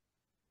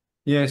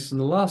 Yes, and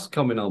the last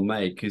comment I'll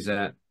make is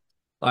that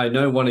I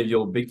know one of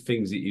your big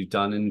things that you've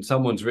done, and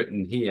someone's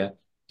written here,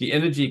 the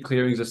energy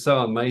clearings are so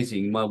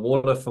amazing. My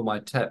water for my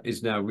tap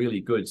is now really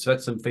good. So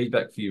that's some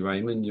feedback for you,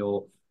 Raymond.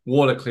 Your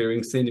water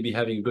clearings seem to be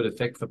having a good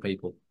effect for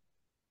people.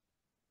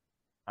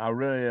 I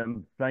really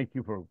am. Thank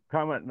you for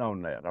commenting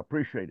on that. I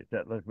appreciate it.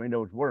 That lets me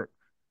know it works.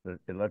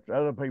 It lets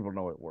other people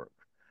know it works.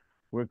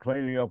 We're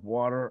cleaning up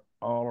water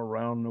all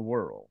around the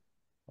world,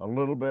 a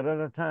little bit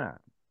at a time.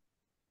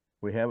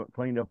 We haven't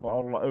cleaned up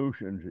all the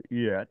oceans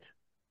yet,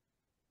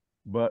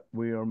 but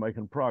we are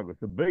making progress.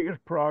 The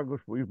biggest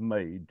progress we've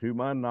made, to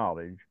my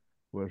knowledge,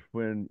 was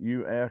when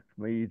you asked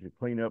me to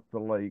clean up the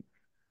lakes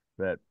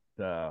that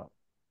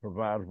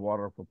provides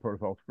water for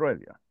Perth,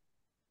 Australia.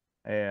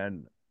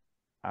 And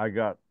I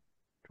got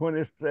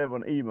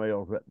 27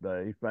 emails that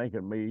day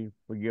thanking me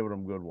for giving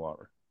them good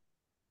water.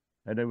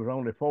 And there was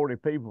only 40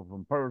 people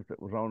from Perth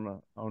that was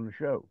on the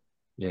show.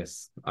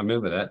 Yes, I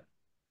remember that.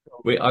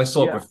 So, I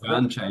saw a yeah,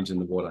 profound change in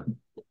the water.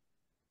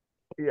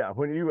 yeah.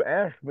 When you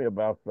asked me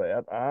about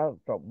that, I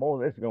thought,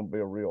 boy, this is going to be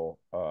a real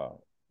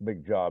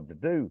big job to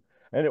do,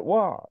 and it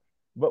was.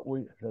 But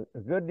the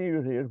good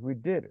news is we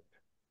did it.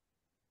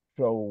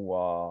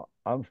 So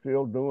I'm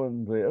still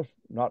doing this,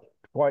 not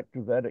quite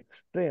to that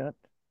extent,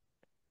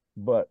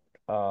 but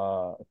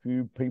a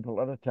few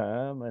people at a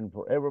time. And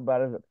for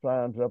everybody that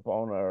signs up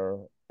on our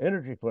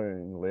energy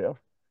clearing list,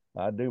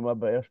 I do my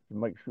best to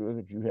make sure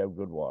that you have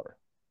good water.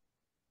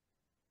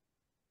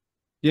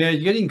 Yeah,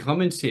 you're getting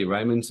comments here,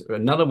 Raymond.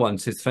 Another one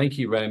says, thank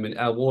you, Raymond.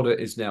 Our water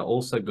is now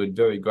also good.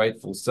 Very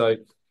grateful. So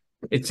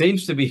it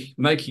seems to be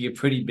making a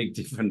pretty big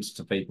difference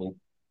to people.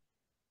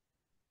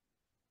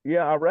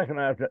 Yeah, I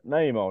recognize that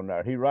name on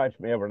there. He writes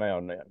me every now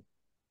and then.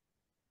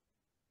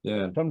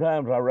 Yeah.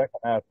 Sometimes I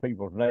recognize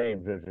people's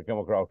names as they come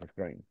across the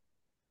screen.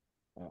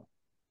 Uh,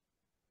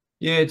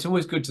 Yeah, it's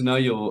always good to know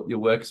your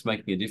work is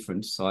making a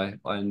difference. I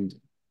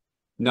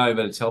know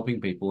that it's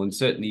helping people, and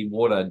certainly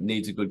water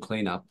needs a good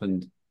cleanup.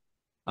 And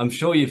I'm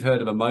sure you've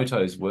heard of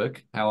Emoto's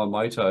work, how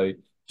Emoto,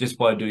 just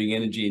by doing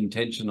energy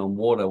intention on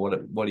water,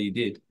 what he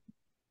did.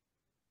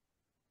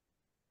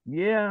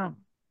 yeah,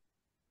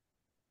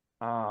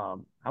 I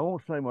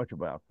won't say much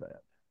about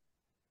that.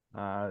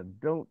 I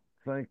don't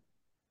think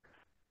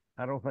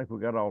I don't think we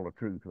got all the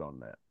truth on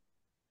that.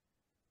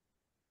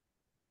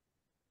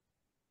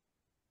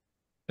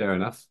 Fair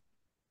enough.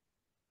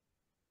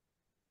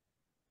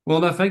 Well,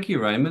 no, thank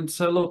you, Raymond.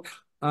 So look,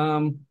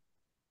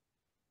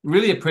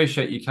 really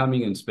appreciate you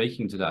coming and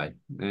speaking today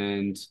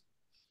and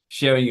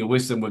sharing your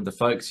wisdom with the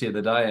folks here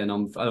today. And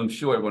I'm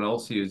sure everyone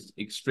else here is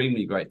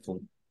extremely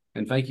grateful.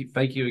 And thank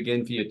you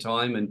again for your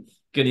time and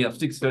getting up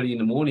 6:30 in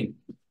the morning.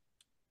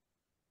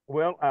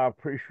 Well, I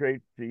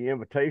appreciate the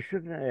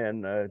invitation,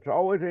 and it's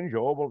always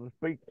enjoyable to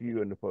speak to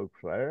you and the folks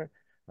there.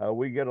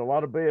 We get a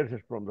lot of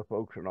business from the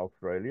folks in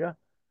Australia,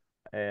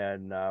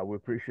 and we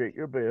appreciate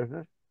your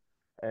business.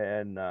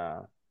 And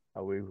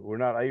we're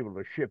not able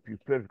to ship you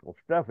physical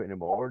stuff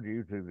anymore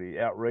due to the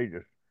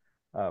outrageous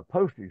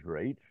postage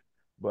rates.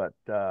 But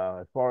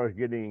as far as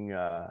getting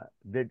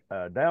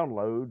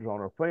downloads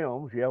on our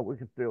films, yeah, we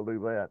can still do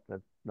that.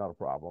 That's not a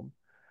problem.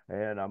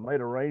 And I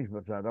made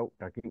arrangements. I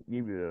can't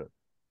give you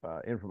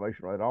the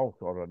information right off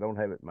because I don't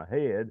have it in my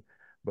head.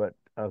 But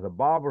the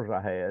bobbers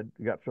I had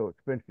got so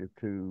expensive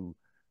to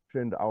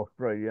send to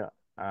Australia,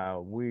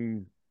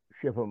 we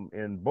ship them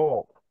in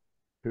bulk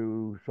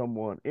to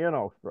someone in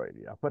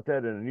Australia. I put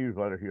that in a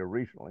newsletter here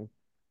recently,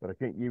 but I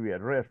can't give you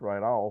address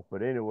right off.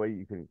 But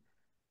anyway,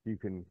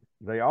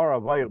 they are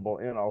available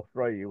in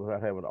Australia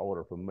without having to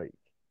order from me.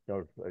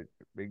 Because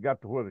it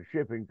got to where the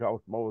shipping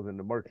cost more than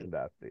the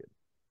merchandise did.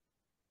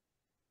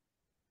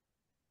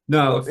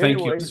 No, But thank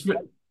you.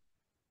 anyway,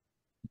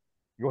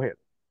 go ahead.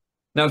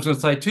 Now, I was going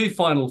to say two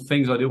final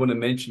things I do want to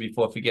mention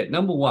before I forget.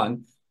 Number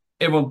one,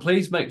 everyone,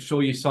 please make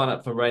sure you sign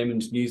up for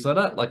Raymond's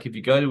newsletter. Like if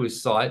you go to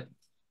his site,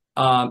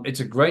 it's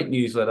a great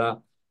newsletter.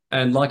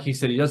 And like he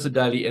said, he does a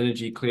daily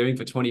energy clearing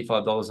for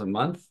 $25 a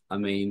month. I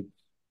mean,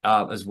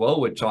 as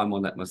well, which I'm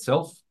on that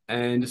myself.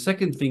 And the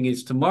second thing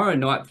is tomorrow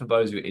night, for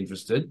those who are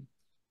interested,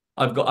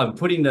 I've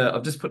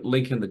just put a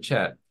link in the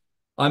chat.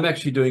 I'm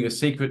actually doing a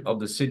Secret of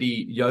the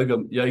City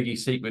Yogi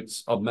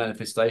Secrets of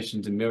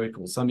Manifestations and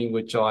Miracles, something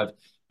which I've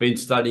been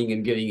studying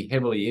and getting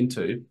heavily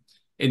into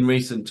in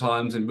recent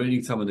times and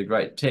reading some of the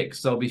great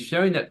texts. So I'll be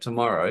sharing that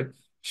tomorrow,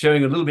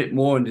 sharing a little bit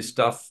more on this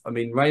stuff. I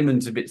mean,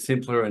 Raymond's a bit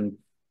simpler and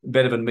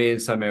better than me in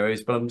some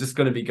areas, but I'm just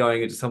going to be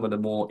going into some of the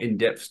more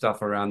in-depth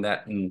stuff around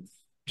that and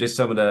just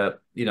some of the,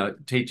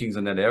 teachings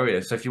in that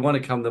area. So if you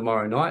want to come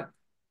tomorrow night,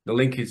 the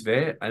link is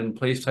there, and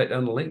please take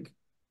down the link.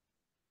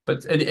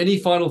 But any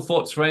final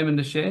thoughts, Raymond,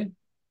 to share?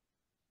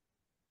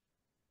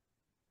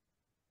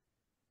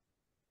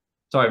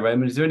 Sorry,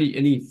 Raymond, is there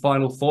any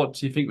final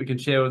thoughts you think we can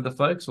share with the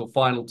folks, or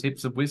final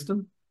tips of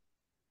wisdom?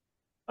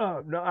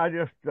 No, I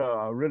just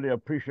really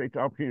appreciate the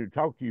opportunity to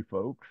talk to you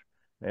folks.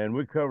 And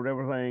we covered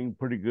everything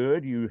pretty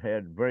good. You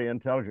had very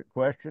intelligent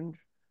questions,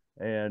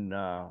 and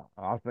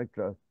I think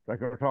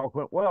our talk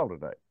went well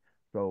today.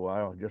 So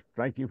I just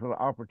thank you for the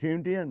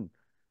opportunity, and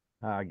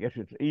I guess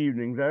it's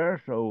evening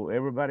there, so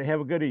everybody have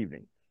a good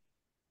evening.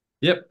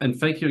 Yep, and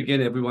thank you again,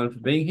 everyone, for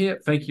being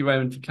here. Thank you,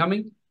 Raymond, for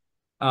coming.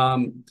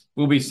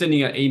 We'll be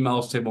sending out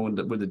emails to everyone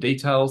with the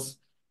details,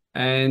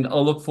 and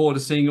I'll look forward to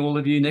seeing all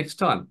of you next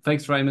time.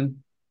 Thanks, Raymond.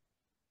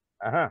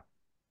 Uh-huh.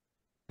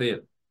 See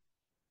you.